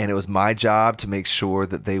 and it was my job to make sure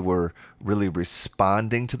that they were really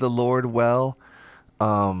responding to the Lord well.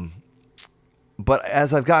 But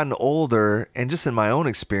as I've gotten older, and just in my own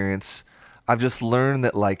experience, I've just learned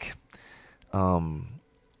that, like, you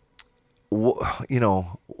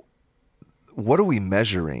know, what are we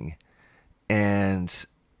measuring? And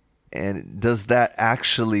does that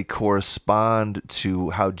actually correspond to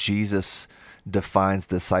how Jesus defines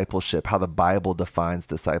discipleship, how the Bible defines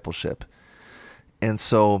discipleship? And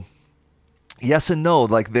so, yes and no.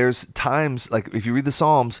 Like, there's times, like if you read the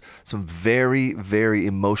Psalms, some very, very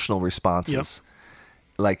emotional responses. Yep.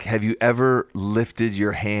 Like, have you ever lifted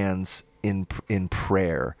your hands in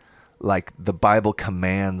prayer? Like the Bible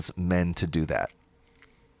commands men to do that.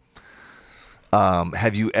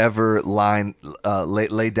 Have you ever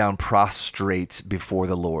lay down prostrate before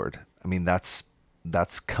the Lord? I mean, that's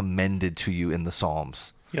commended to you in the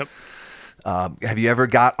Psalms. Yep. Have you ever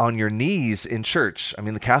got on your knees in church? I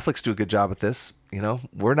mean, the Catholics do a good job at this. You know,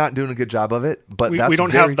 we're not doing a good job of it, but we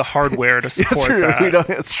don't have the hardware to support that.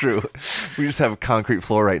 It's true. We just have a concrete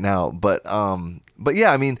floor right now. But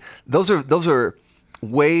yeah, I mean, those are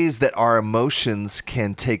ways that our emotions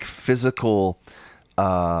can take physical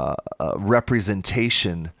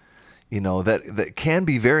representation, you know, that can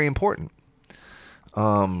be very important.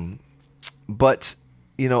 But,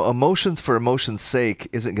 you know, emotions for emotion's sake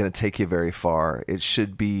isn't going to take you very far. It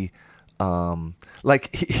should be,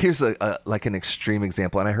 like, here's like an extreme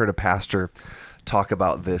example. And I heard a pastor talk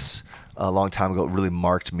about this a long time ago. It really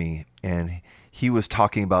marked me. And he was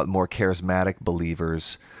talking about more charismatic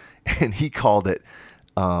believers, and he called it,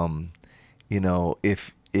 you know,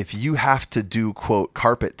 if you have to do, quote,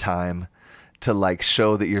 carpet time to, like,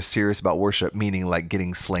 show that you're serious about worship, meaning like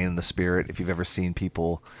getting slain in the spirit. If you've ever seen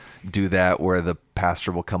people do that, where the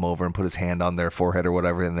pastor will come over and put his hand on their forehead or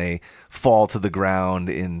whatever, and they fall to the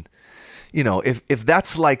ground in, you know, if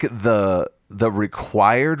that's like the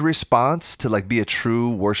required response to, like, be a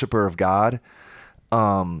true worshiper of God,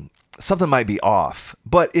 something might be off.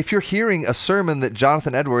 But if you're hearing a sermon that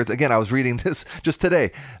Jonathan Edwards, again, I was reading this just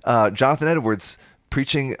today, Jonathan Edwards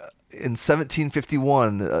preaching in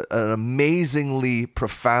 1751, an amazingly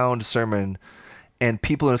profound sermon, and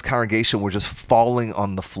people in his congregation were just falling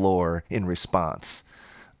on the floor in response.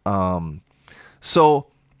 So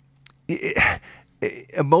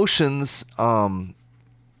emotions,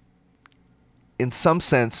 in some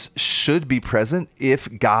sense, should be present if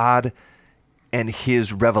God and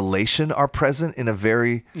his revelation are present in a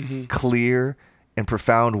very clear and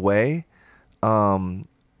profound way.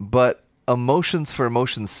 But emotions for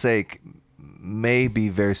emotion's sake may be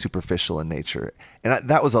very superficial in nature.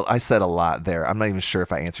 And I said a lot there. I'm not even sure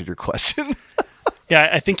if I answered your question. Yeah,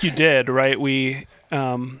 I think you did, right? We,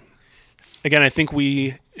 again, I think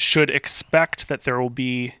we should expect that there will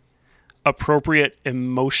be appropriate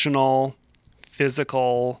emotional,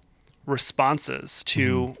 physical responses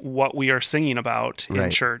to what we are singing about in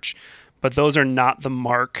church. But those are not the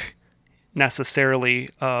mark necessarily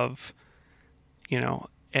of,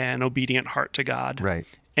 an obedient heart to God. Right.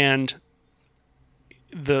 And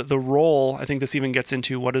the role, I think this even gets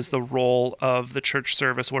into what is the role of the church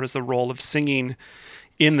service, what is the role of singing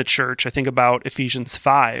in the church. I think about Ephesians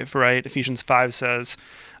 5, right? Ephesians 5 says,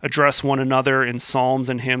 address one another in psalms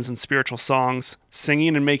and hymns and spiritual songs,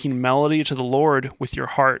 singing and making melody to the Lord with your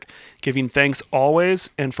heart, giving thanks always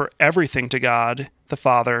and for everything to God the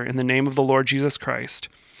Father in the name of the Lord Jesus Christ,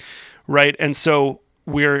 right? And so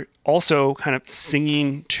we're also kind of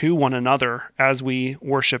singing to one another as we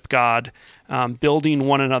worship God, building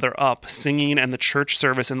one another up. Singing and the church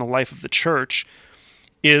service in the life of the church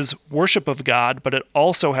is worship of God, but it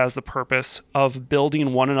also has the purpose of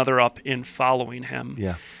building one another up in following him.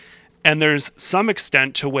 Yeah. And there's some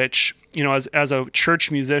extent to which, as a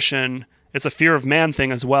church musician, it's a fear of man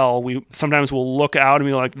thing as well. We sometimes will look out and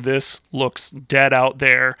be like, this looks dead out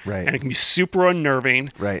there. Right. And it can be super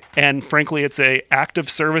unnerving. Right. And frankly, it's a act of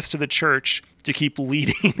service to the church to keep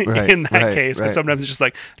leading in that case. Because sometimes it's just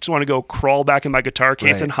like, I just want to go crawl back in my guitar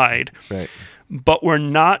case and hide. Right. But we're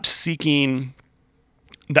not seeking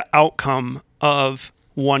the outcome of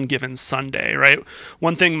one given Sunday, right?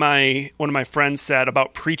 One thing one of my friends said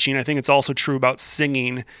about preaching, I think it's also true about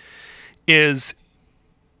singing, is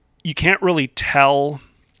you can't really tell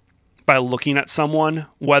by looking at someone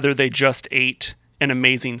whether they just ate an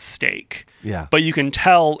amazing steak. Yeah. But you can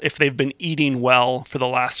tell if they've been eating well for the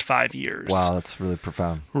last 5 years. Wow, that's really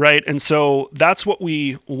profound. Right. And so that's what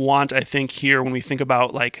we want, I think, here when we think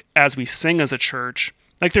about, like, as we sing as a church.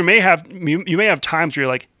 Like, you may have times where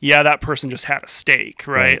you're like, yeah, that person just had a steak,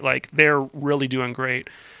 right? Like, they're really doing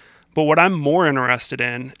great. But what I'm more interested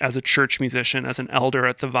in as a church musician, as an elder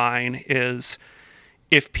at the Vine, is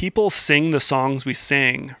if people sing the songs we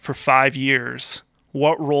sing for 5 years,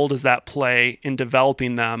 what role does that play in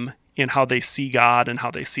developing them in how they see God and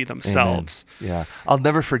how they see themselves? Amen. Yeah. I'll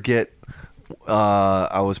never forget,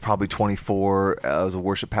 I was probably 24. I was a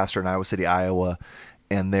worship pastor in Iowa City, Iowa,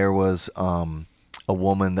 and there was a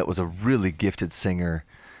woman that was a really gifted singer,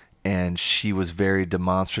 and she was very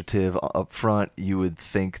demonstrative up front. You would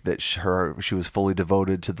think that she was fully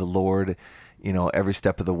devoted to the Lord, every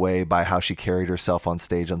step of the way, by how she carried herself on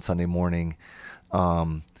stage on Sunday morning.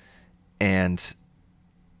 And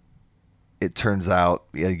it turns out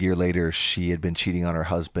a year later, she had been cheating on her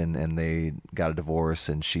husband, and they got a divorce,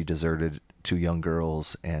 and she deserted 2 young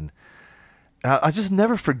girls. And I just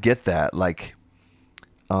never forget that. Like,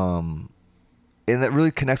 and that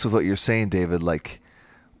really connects with what you're saying, David. Like,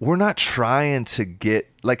 we're not trying to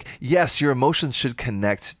get, like, yes, your emotions should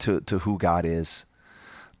connect to who God is.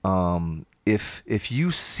 If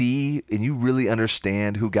you see and you really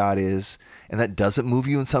understand who God is, and that doesn't move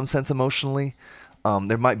you in some sense emotionally,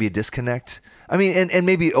 there might be a disconnect. I mean, and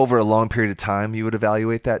maybe over a long period of time, you would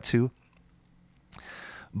evaluate that too.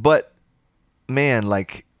 But man,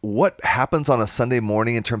 like, what happens on a Sunday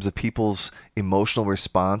morning in terms of people's emotional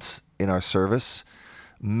response in our service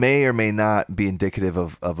may or may not be indicative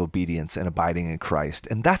of obedience and abiding in Christ.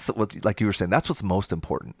 And that's what, like you were saying, that's what's most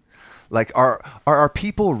important. Like, are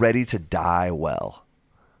people ready to die well?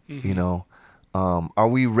 Are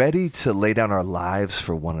we ready to lay down our lives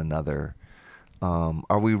for one another?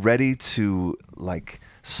 Are we ready to, like,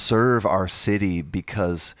 serve our city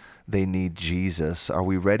because they need Jesus? Are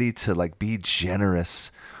we ready to, like, be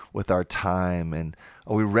generous with our time? And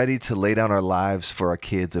are we ready to lay down our lives for our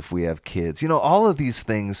kids if we have kids? All of these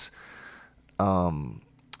things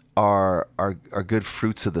are good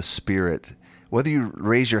fruits of the Spirit. Whether you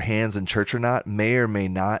raise your hands in church or not may or may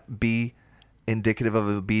not be indicative of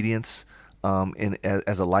obedience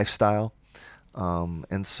as a lifestyle.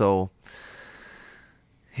 And so,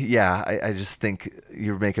 yeah, I just think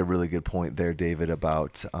you make a really good point there, David,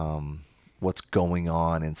 about what's going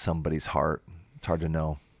on in somebody's heart. It's hard to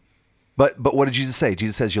know. But what did Jesus say?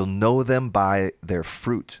 Jesus says, you'll know them by their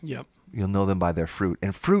fruit. Yep. You'll know them by their fruit.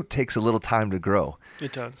 And fruit takes a little time to grow.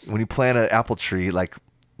 It does. When you plant an apple tree, like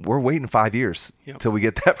we're waiting 5 years till we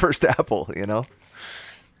get that first apple, you know?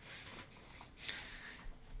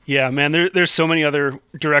 Yeah, man, there's so many other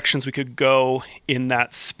directions we could go in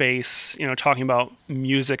that space, you know, talking about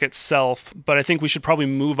music itself. But I think we should probably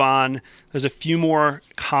move on. There's a few more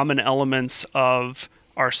common elements of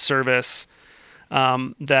our service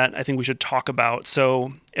that I think we should talk about.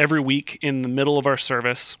 So every week in the middle of our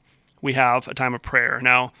service, we have a time of prayer.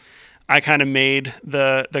 Now, I kind of made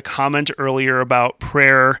the comment earlier about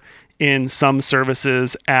prayer in some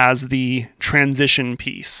services as the transition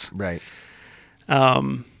piece. Right.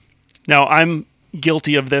 Now, I'm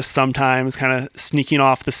guilty of this sometimes, kind of sneaking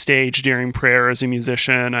off the stage during prayer as a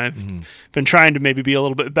musician. I've been trying to maybe be a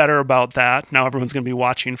little bit better about that. Now everyone's going to be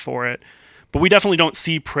watching for it. But we definitely don't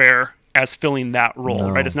see prayer as filling that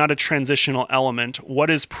role, right? It's not a transitional element. What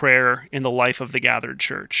is prayer in the life of the gathered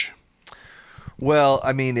church? Well,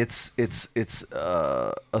 I mean, it's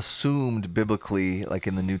assumed biblically, like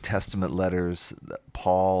in the New Testament letters, that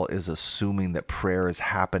Paul is assuming that prayer is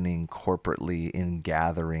happening corporately in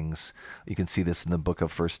gatherings. You can see this in the book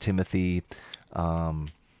of 1 Timothy, where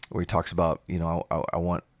he talks about, you know, I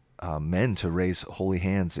want men to raise holy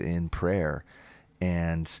hands in prayer.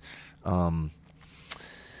 And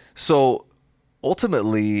so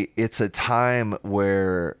ultimately, it's a time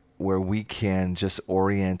where we can just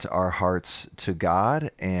orient our hearts to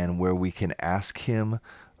God and where we can ask him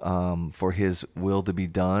for his will to be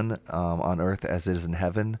done on earth as it is in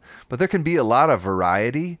heaven. But there can be a lot of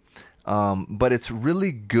variety, but it's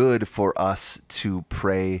really good for us to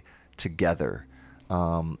pray together.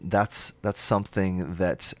 That's something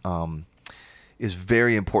that is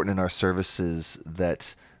very important in our services,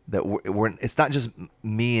 that we're it's not just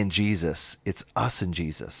me and Jesus, it's us and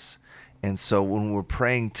Jesus. And so when we're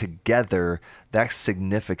praying together, that's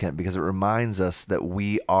significant because it reminds us that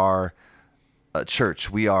we are a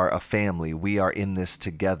church, we are a family, we are in this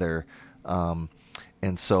together. And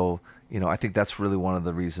so, you know, I think that's really one of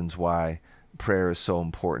the reasons why prayer is so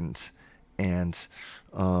important. And,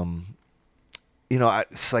 you know,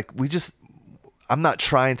 it's like I'm not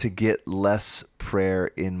trying to get less prayer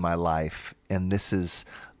in my life. And this is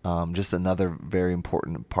just another very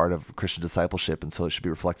important part of Christian discipleship, and so it should be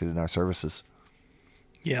reflected in our services.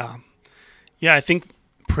 Yeah. Yeah, I think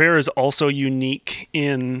prayer is also unique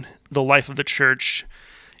in the life of the church.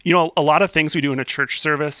 You know, a lot of things we do in a church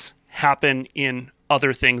service happen in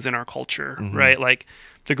other things in our culture, right? Like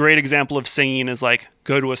the great example of singing is like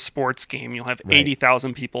go to a sports game. You'll have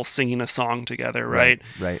 80,000 people singing a song together, right?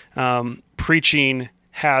 Right. Preaching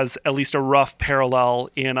has at least a rough parallel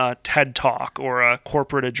in a TED Talk or a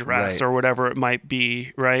corporate address or whatever it might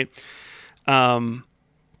be, right?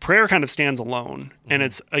 Prayer kind of stands alone, and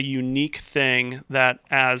it's a unique thing that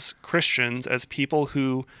as Christians, as people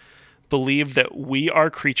who believe that we are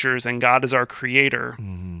creatures and God is our creator,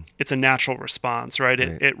 it's a natural response, right?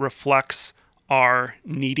 It reflects our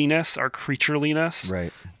neediness, our creatureliness.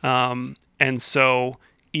 Right. And so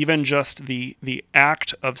even just the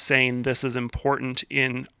act of saying this is important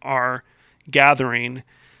in our gathering,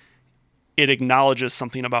 it acknowledges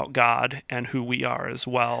something about God and who we are as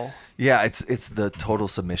well. Yeah, it's the total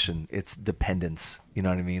submission. It's dependence. You know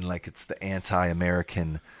what I mean? Like it's the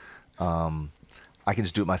anti-American, I can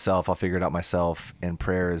just do it myself. I'll figure it out myself. And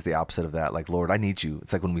prayer is the opposite of that. Like, Lord, I need you.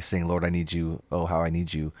 It's like when we sing, Lord, I need you. Oh, how I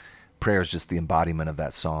need you. Prayer is just the embodiment of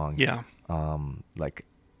that song. Yeah. Like,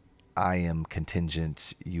 I am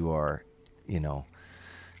contingent. You are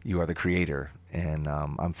the creator, and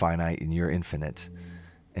I'm finite and you're infinite.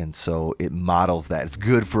 And so it models that. It's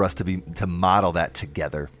good for us to model that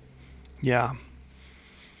together. Yeah.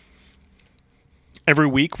 Every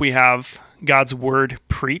week we have God's word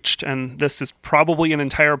preached, and this is probably an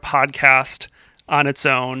entire podcast on its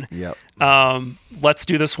own. Yep. Let's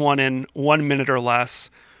do this one in 1 minute or less.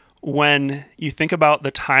 When you think about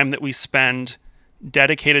the time that we spend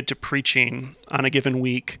dedicated to preaching on a given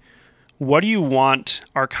week, what do you want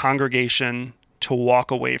our congregation to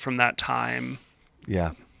walk away from that time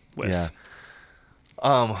with? Yeah.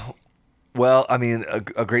 Well, I mean,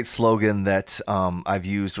 a great slogan that I've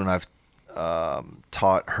used when I've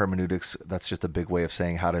taught hermeneutics, that's just a big way of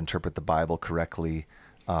saying how to interpret the Bible correctly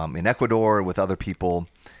in Ecuador with other people.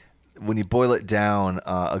 When you boil it down,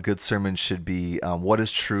 a good sermon should be what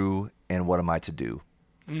is true and what am I to do?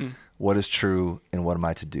 What is true and what am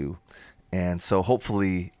I to do? And so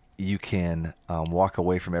hopefully you can walk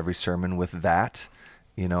away from every sermon with that.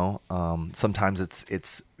 You know, sometimes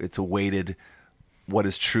it's a weighted what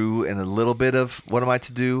is true and a little bit of what am I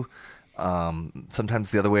to do.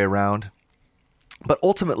 Sometimes the other way around. But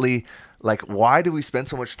ultimately, like, why do we spend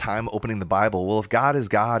so much time opening the Bible? Well, if God is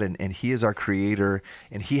God and he is our creator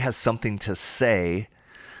and he has something to say,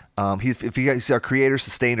 if he's our creator,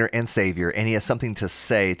 sustainer, and savior, and he has something to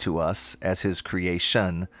say to us as his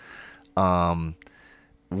creation,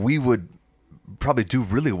 we would probably do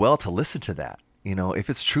really well to listen to that. You know, if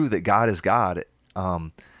it's true that God is God,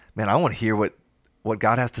 man, I want to hear what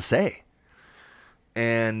God has to say.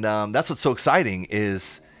 And that's what's so exciting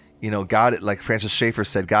is, you know, God, like Francis Schaeffer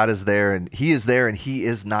said, God is there and he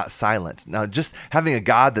is not silent. Now, just having a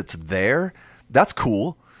God that's there, that's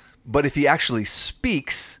cool. But if he actually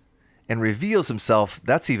speaks and reveals himself,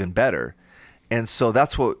 that's even better. And so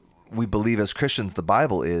that's what we believe as Christians the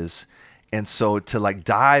Bible is. And so to like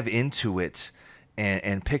dive into it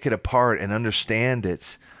and pick it apart and understand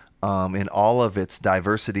it in all of its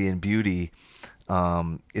diversity and beauty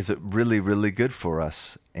is really, really good for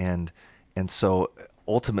us. And so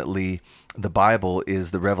ultimately, the Bible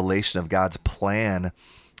is the revelation of God's plan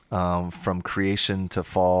from creation to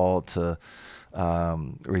fall to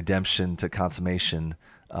redemption to consummation.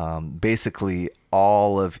 Basically,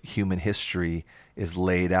 all of human history is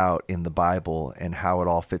laid out in the Bible and how it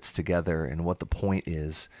all fits together and what the point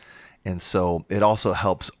is. And so it also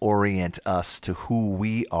helps orient us to who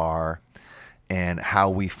we are and how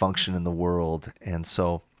we function in the world. And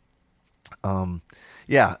so, in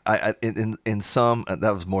some,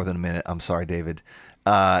 that was more than a minute. I'm sorry, David.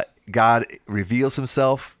 God reveals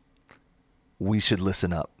himself. We should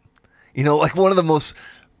listen up. You know, like one of the most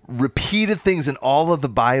repeated things in all of the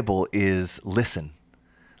Bible is listen.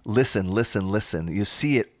 Listen, listen, listen. You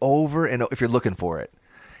see it over and over if you're looking for it.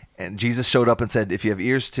 And Jesus showed up and said, if you have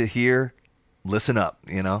ears to hear, listen up,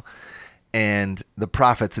 you know. And the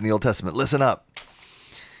prophets in the Old Testament, listen up.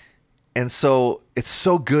 And so it's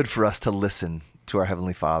so good for us to listen to our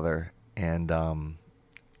Heavenly Father, and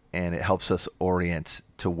it helps us orient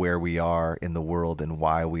to where we are in the world and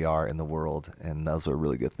why we are in the world. And those are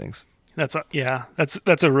really good things. That's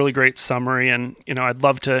a really great summary, and you know, I'd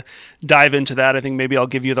love to dive into that. I think maybe I'll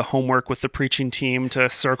give you the homework with the preaching team to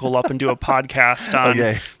circle up and do a podcast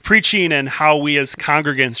on preaching and how we as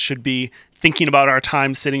congregants should be thinking about our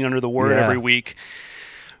time sitting under the Word every week.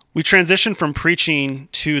 We transition from preaching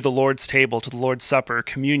to the Lord's table, to the Lord's Supper,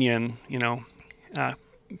 communion. You know,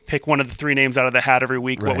 pick one of the three names out of the hat every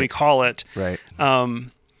week, what we call it. Right.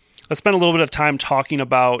 Let's spend a little bit of time talking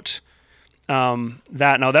about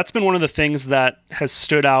that. Now, that's been one of the things that has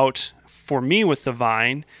stood out for me with the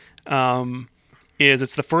Vine, is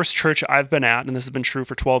it's the first church I've been at, and this has been true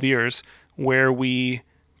for 12 years, where we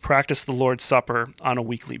practice the Lord's Supper on a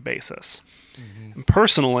weekly basis. Mm-hmm. And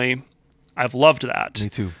personally, I've loved that. Me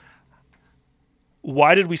too.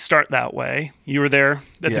 Why did we start that way? You were there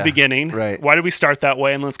at the beginning. Right. Why did we start that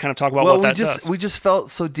way? And let's kind of talk about what that does. We just felt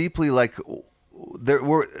so deeply like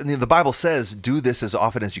the Bible says, do this as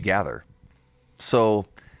often as you gather. So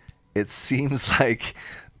it seems like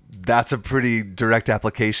that's a pretty direct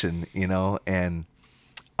application, you know, and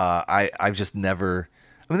I've just never,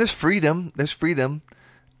 I mean, there's freedom.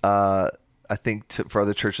 I think for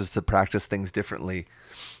other churches to practice things differently,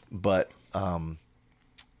 but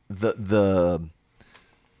the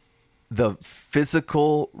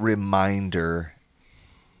physical reminder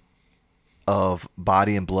of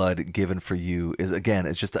body and blood given for you is, again,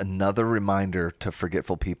 it's just another reminder to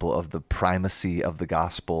forgetful people of the primacy of the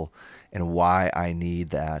gospel and why I need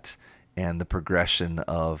that, and the progression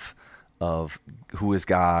of who is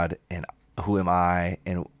God and who am I,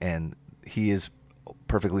 and he is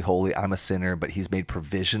perfectly holy. I'm a sinner, but he's made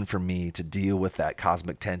provision for me to deal with that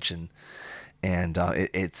cosmic tension. And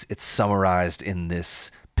it's summarized in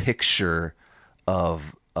this picture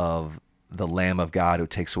of the Lamb of God who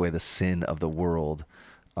takes away the sin of the world,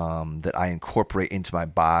 that I incorporate into my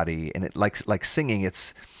body. And it like singing,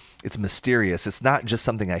 it's mysterious. It's not just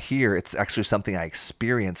something I hear. It's actually something I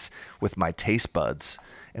experience with my taste buds,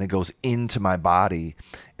 and it goes into my body.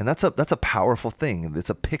 And that's a powerful thing. It's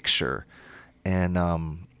a picture. And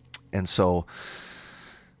so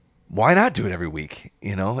why not do it every week?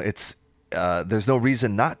 You know, it's, there's no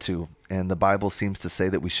reason not to. And the Bible seems to say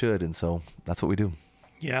that we should. And so that's what we do.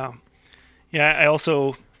 Yeah. Yeah. I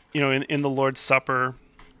also, you know, in the Lord's Supper,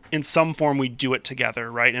 in some form, we do it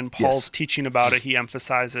together, right? And Paul's teaching about it. He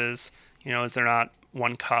emphasizes, you know, is there not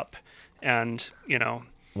one cup and, you know,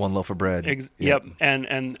 one loaf of bread. Yep.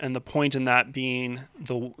 And the point in that being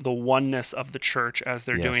the oneness of the church as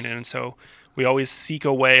they're doing it. And so we always seek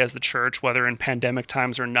a way as the church, whether in pandemic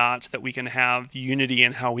times or not, that we can have unity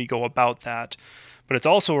in how we go about that. But it's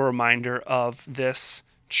also a reminder of this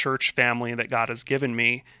church family that God has given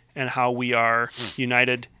me and how we are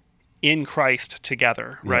united in Christ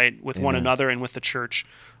together, right? With one another and with the church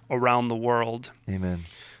around the world. Amen.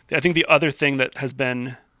 I think the other thing that has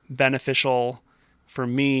been beneficial for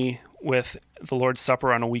me with the Lord's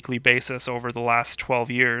Supper on a weekly basis over the last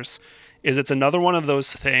 12 years is it's another one of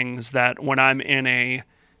those things that when I'm in a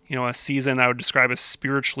season I would describe as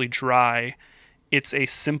spiritually dry, it's a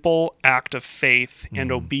simple act of faith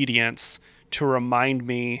and obedience to remind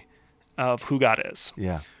me of who God is.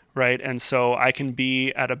 Yeah. Right. And so I can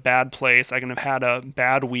be at a bad place. I can have had a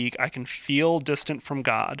bad week. I can feel distant from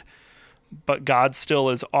God, but God still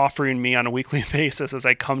is offering me on a weekly basis as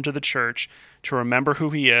I come to the church to remember who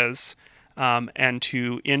he is, and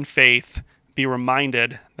to, in faith, be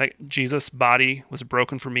reminded that Jesus' body was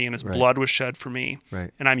broken for me and his blood was shed for me.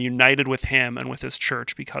 Right. And I'm united with him and with his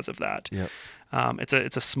church because of that. Yep.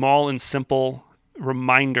 It's a small and simple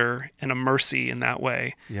reminder and a mercy in that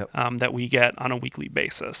way that we get on a weekly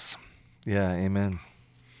basis. Yeah, amen.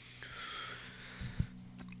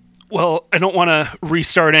 Well, I don't want to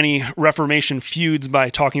restart any Reformation feuds by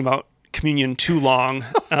talking about communion too long.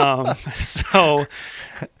 So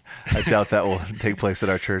I doubt that will take place at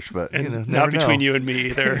our church, but not between you and me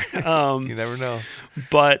either. You never know.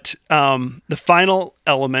 But the final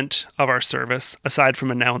element of our service, aside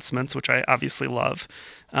from announcements, which I obviously love,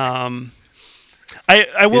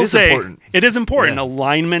 I will say it is important,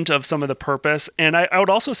 alignment of some of the purpose. And I would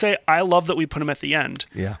also say I love that we put them at the end.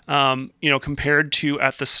 Yeah. Compared to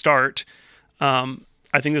at the start, I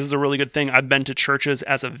think this is a really good thing. I've been to churches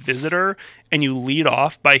as a visitor, and you lead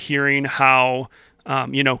off by hearing how,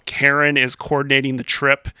 Karen is coordinating the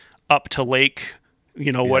trip up to Lake,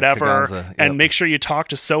 whatever, Kegonsa, and make sure you talk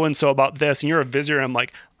to so-and-so about this. And you're a visitor. And I'm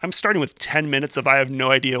like, I'm starting with 10 minutes of I have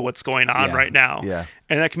no idea what's going on right now. Yeah.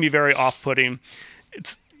 And that can be very off-putting.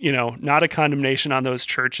 It's, not a condemnation on those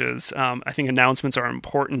churches. I think announcements are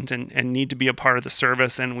important and need to be a part of the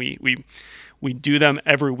service. And we do them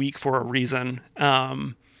every week for a reason.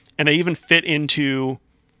 And they even fit into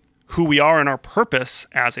who we are and our purpose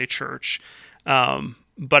as a church.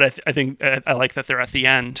 But I think I like that they're at the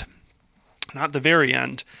end, not the very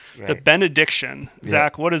end. Right. The benediction.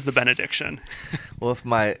 Zach, what is the benediction? Well, if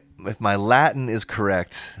my Latin is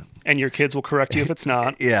correct, and your kids will correct you if it's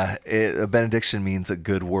not. A benediction means a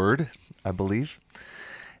good word, I believe,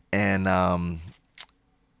 and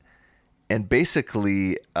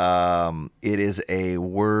basically it is a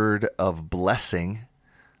word of blessing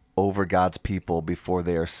over God's people before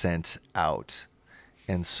they are sent out,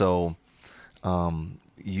 and so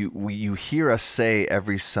you hear us say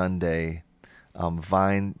every Sunday,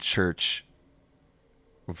 Vine Church,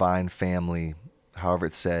 Vine Family, however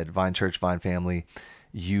it's said, Vine Church, Vine Family,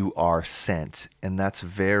 you are sent. And that's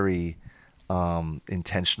very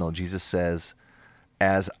intentional. Jesus says,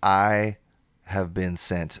 as I have been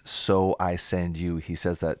sent, so I send you. He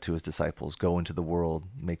says that to his disciples. Go into the world,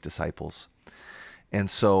 make disciples. And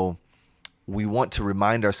so we want to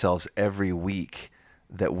remind ourselves every week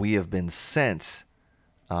that we have been sent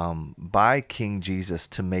by King Jesus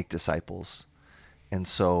to make disciples. And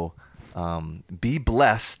so be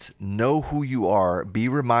blessed, know who you are, be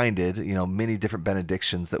reminded, many different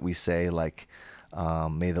benedictions that we say, like,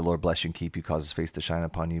 may the Lord bless you and keep you, cause his face to shine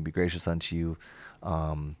upon you, be gracious unto you.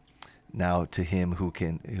 Now to him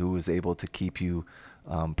who is able to keep you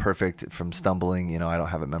perfect from stumbling, I don't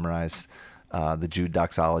have it memorized. The Jude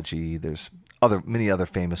doxology, there's many other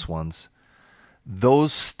famous ones.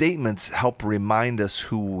 Those statements help remind us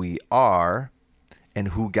who we are and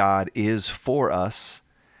who God is for us,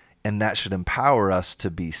 and that should empower us to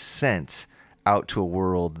be sent out to a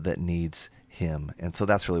world that needs him. And so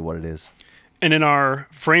that's really what it is. And in our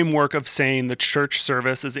framework of saying the church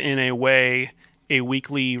service is in a way a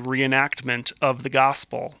weekly reenactment of the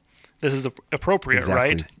gospel, this is appropriate,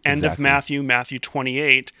 right? End of Matthew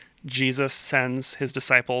 28, Jesus sends his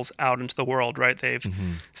disciples out into the world, right? They've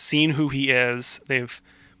seen who he is. They've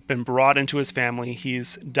been brought into his family.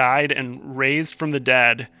 He's died and raised from the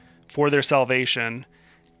dead for their salvation,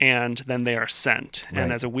 and then they are sent. Right.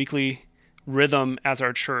 And as a weekly rhythm as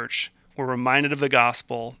our church, we're reminded of the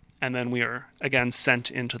gospel, and then we are, again,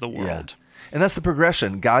 sent into the world. Yeah. And that's the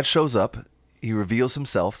progression. God shows up. He reveals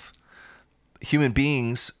himself. Human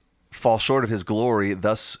beings fall short of his glory,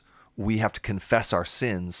 thus we have to confess our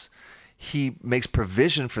sins. He makes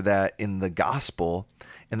provision for that in the gospel,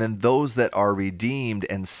 and then those that are redeemed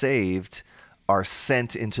and saved are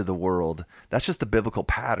sent into the world. That's just the biblical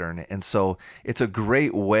pattern, and so it's a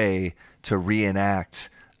great way to reenact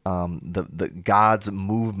the God's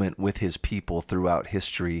movement with his people throughout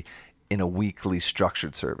history in a weekly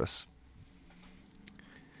structured service.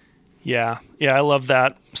 Yeah, I love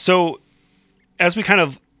that. So as we kind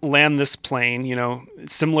of land this plane,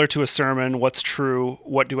 similar to a sermon, what's true,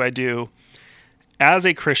 what do I do? As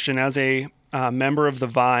a Christian, as a member of the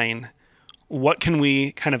Vine, what can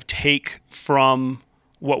we kind of take from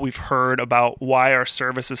what we've heard about why our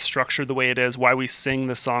service is structured the way it is, why we sing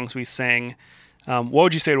the songs we sing? What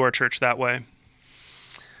would you say to our church that way?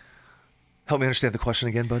 Help me understand the question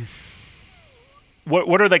again, bud.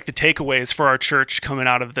 What are like the takeaways for our church coming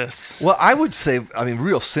out of this? Well, I would say,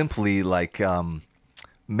 real simply, like,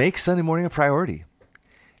 make Sunday morning a priority.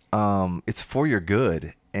 It's for your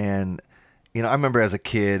good. And, I remember as a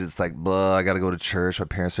kid, it's like, blah, I got to go to church. My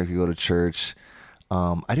parents make me go to church.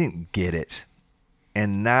 I didn't get it.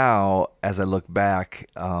 And now, as I look back,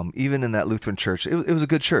 even in that Lutheran church, it was a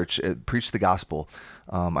good church. It preached the gospel.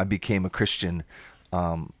 I became a Christian,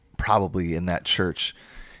 probably in that church,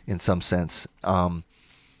 in some sense. And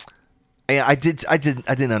I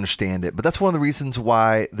didn't understand it, but that's one of the reasons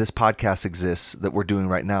why this podcast exists that we're doing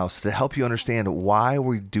right now, is to help you understand why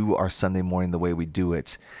we do our Sunday morning the way we do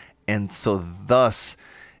it. And so thus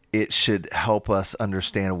it should help us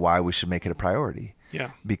understand why we should make it a priority.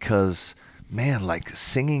 Yeah. Because man, like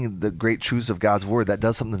singing the great truths of God's word, that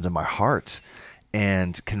does something to my heart,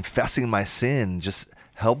 and confessing my sin just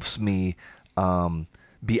helps me,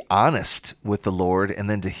 be honest with the Lord, and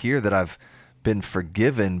then to hear that I've been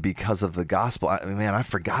forgiven because of the gospel. I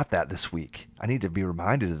forgot that this week. I need to be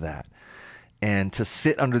reminded of that. And to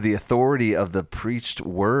sit under the authority of the preached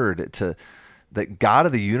word, that God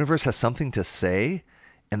of the universe has something to say,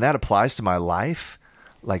 and that applies to my life,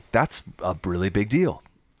 like that's a really big deal,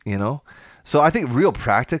 So I think real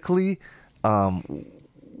practically,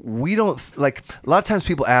 we don't, like, a lot of times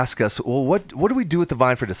people ask us, well, what do we do with the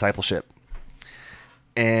Vine for discipleship?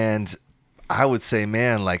 And I would say,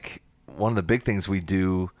 man, like one of the big things we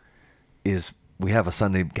do is we have a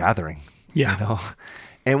Sunday gathering. Yeah.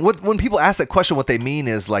 And when people ask that question, what they mean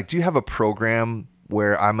is like, do you have a program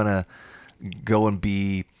where I'm going to go and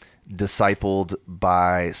be discipled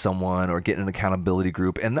by someone or get in an accountability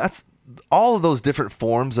group? And that's all of those different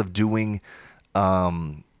forms of doing,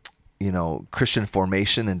 Christian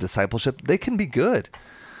formation and discipleship. They can be good.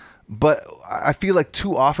 But I feel like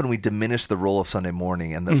too often we diminish the role of Sunday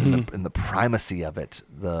morning and the primacy of it.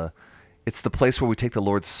 It's the place where we take the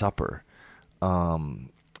Lord's Supper.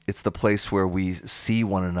 It's the place where we see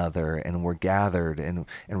one another and we're gathered, and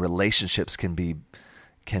relationships can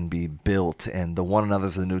be built, and the one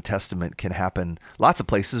another's of the New Testament can happen lots of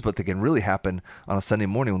places, but they can really happen on a Sunday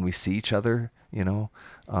morning when we see each other.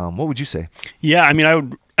 What would you say? Yeah, I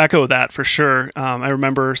would echo that for sure. I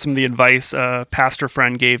remember some of the advice a pastor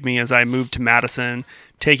friend gave me as I moved to Madison,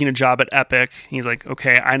 taking a job at Epic. He's like,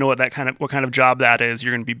 okay, I know what kind of job that is.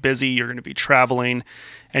 You're going to be busy. You're going to be traveling.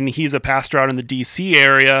 And he's a pastor out in the DC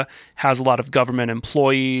area, has a lot of government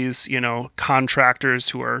employees,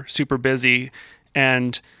 contractors who are super busy.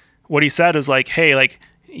 And what he said is like, hey, like,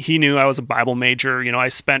 he knew I was a Bible major. I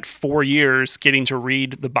spent 4 years getting to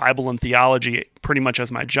read the Bible and theology pretty much as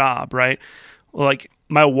my job, right? Well, like,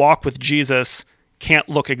 my walk with Jesus can't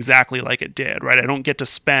look exactly like it did, right? I don't get to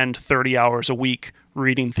spend 30 hours a week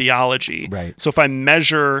reading theology. Right. So if I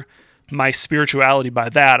measure my spirituality by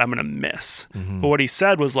that, I'm going to miss. Mm-hmm. But what he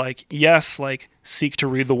said was like, yes, like, seek to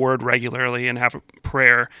read the word regularly and have a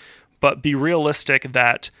prayer, but be realistic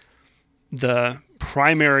that the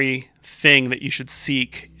primary thing that you should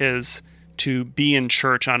seek is to be in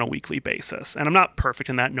church on a weekly basis. And I'm not perfect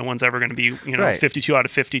in that. No one's ever going to be, right. 52 out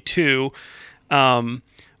of 52.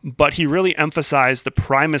 But he really emphasized the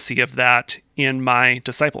primacy of that in my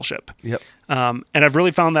discipleship. Yep. And I've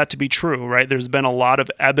really found that to be true, right? There's been a lot of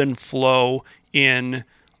ebb and flow in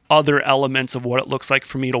other elements of what it looks like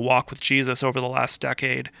for me to walk with Jesus over the last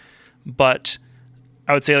decade. But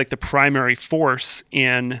I would say like the primary force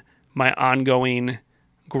in my ongoing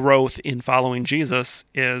growth in following Jesus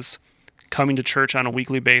is coming to church on a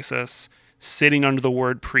weekly basis, sitting under the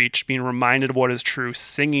word preached, being reminded of what is true,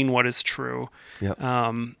 singing what is true. Yep.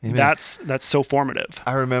 That's so formative.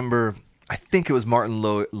 I remember, I think it was Martin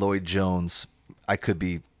Lloyd-Jones. I could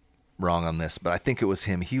be wrong on this, but I think it was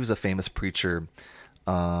him. He was a famous preacher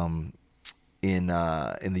in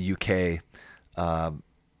the UK,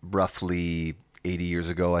 roughly 80 years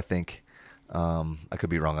ago, I think. I could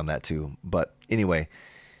be wrong on that too. But anyway,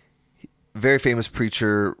 very famous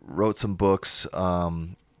preacher, wrote some books.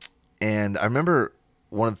 And I remember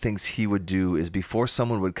one of the things he would do is before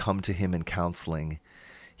someone would come to him in counseling,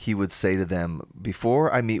 he would say to them,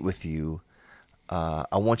 before I meet with you,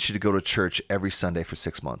 I want you to go to church every Sunday for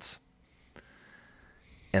 6 months.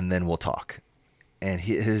 And then we'll talk. And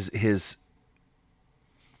his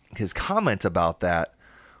comment about that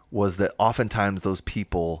was that oftentimes those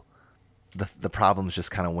people the problems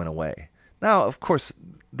just kind of went away. Now, of course,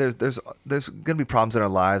 there's going to be problems in our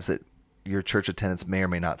lives that your church attendance may or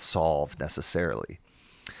may not solve necessarily.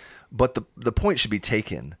 But the point should be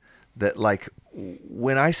taken that, like,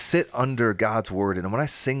 when I sit under God's word and when I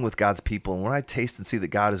sing with God's people and when I taste and see that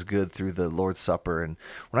God is good through the Lord's Supper and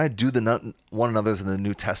when I do the one another's in the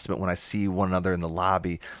New Testament, when I see one another in the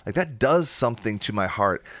lobby, like, that does something to my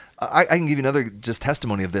heart. I can give you another just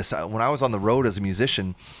testimony of this. When I was on the road as a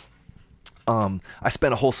musician, I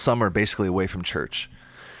spent a whole summer basically away from church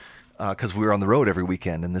because we were on the road every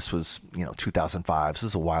weekend, and this was 2005. So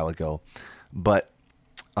this is a while ago. But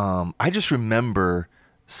I just remember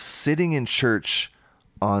sitting in church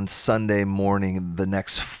on Sunday morning the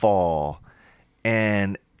next fall,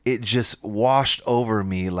 and it just washed over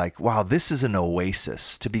me like, wow, this is an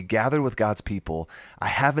oasis to be gathered with God's people. I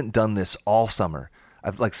haven't done this all summer.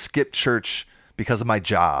 I've like skipped church because of my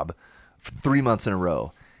job for 3 months in a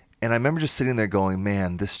row. And I remember just sitting there going,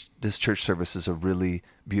 man, this church service is a really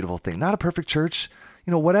beautiful thing. Not a perfect church,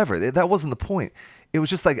 whatever. That wasn't the point. It was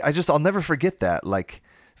just like, I'll never forget that. Like,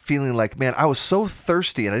 feeling like, man, I was so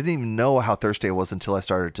thirsty and I didn't even know how thirsty I was until I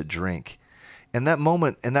started to drink. And that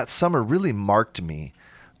moment and that summer really marked me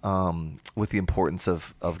with the importance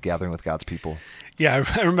of gathering with God's people. Yeah,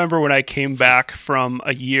 I remember when I came back from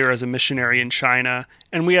a year as a missionary in China,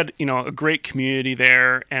 and we had, a great community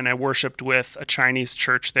there, and I worshiped with a Chinese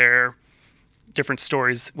church there, different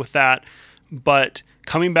stories with that. But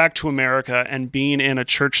coming back to America and being in a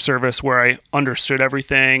church service where I understood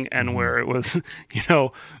everything and where it was,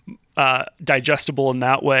 digestible in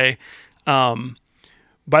that way,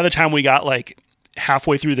 by the time we got like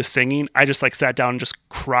halfway through the singing, I just like sat down and just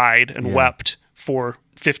cried and wept for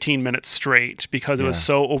 15 minutes straight because it was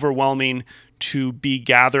so overwhelming to be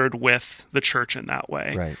gathered with the church in that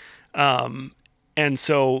way. Right. And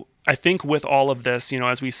so I think with all of this,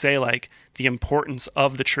 as we say, like, the importance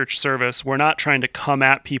of the church service, we're not trying to come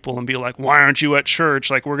at people and be like, why aren't you at church?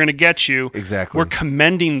 Like, we're going to get you. Exactly. We're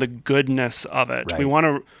commending the goodness of it. Right. We want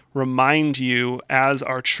to remind you as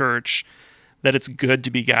our church that it's good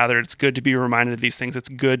to be gathered. It's good to be reminded of these things. It's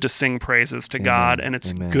good to sing praises to God, and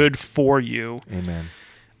it's good for you. Amen.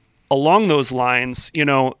 Along those lines,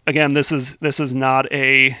 again, this is not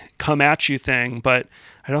a come at you thing, but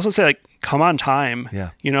I'd also say, like, come on time.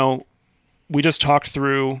 Yeah. We just talked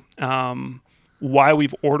through why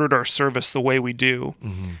we've ordered our service the way we do,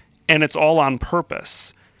 and it's all on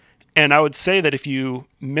purpose. And I would say that if you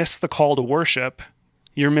miss the call to worship,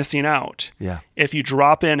 you're missing out. Yeah. If you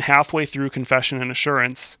drop in halfway through confession and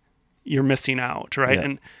assurance, you're missing out, right? Yeah.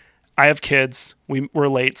 And I have kids. We're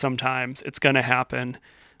late sometimes. It's going to happen.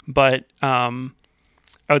 But I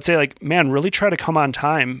would say, like, man, really try to come on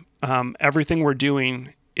time. Everything we're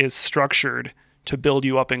doing is structured to build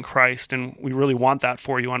you up in Christ, and we really want that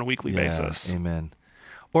for you on a weekly basis. Amen.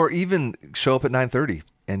 Or even show up at 9:30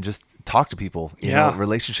 and just talk to people. You know,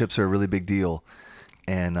 relationships are a really big deal,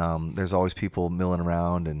 and there's always people milling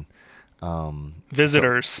around and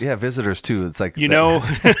visitors. So, visitors too. It's like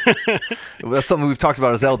that's something we've talked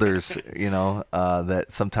about as elders. That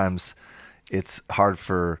sometimes it's hard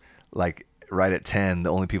for, like, right at 10,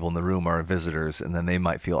 the only people in the room are visitors, and then they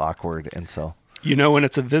might feel awkward, and so. When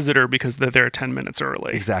it's a visitor because they're there 10 minutes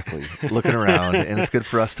early. Exactly. Looking around, and it's good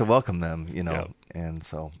for us to welcome them, and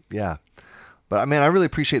so, yeah. But I mean, I really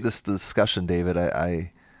appreciate this discussion, David.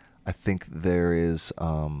 I think there is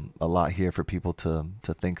a lot here for people to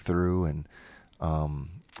think through, and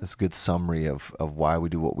it's a good summary of why we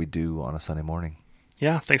do what we do on a Sunday morning.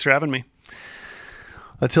 Yeah, thanks for having me.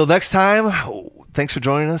 Until next time, thanks for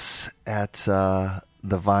joining us at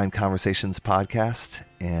the Vine Conversations podcast.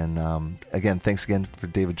 And again, thanks again for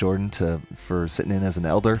David Jordan for sitting in as an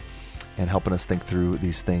elder and helping us think through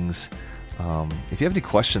these things. If you have any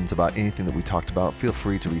questions about anything that we talked about, feel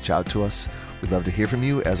free to reach out to us. We'd love to hear from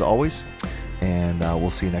you, as always, and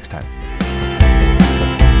we'll see you next time.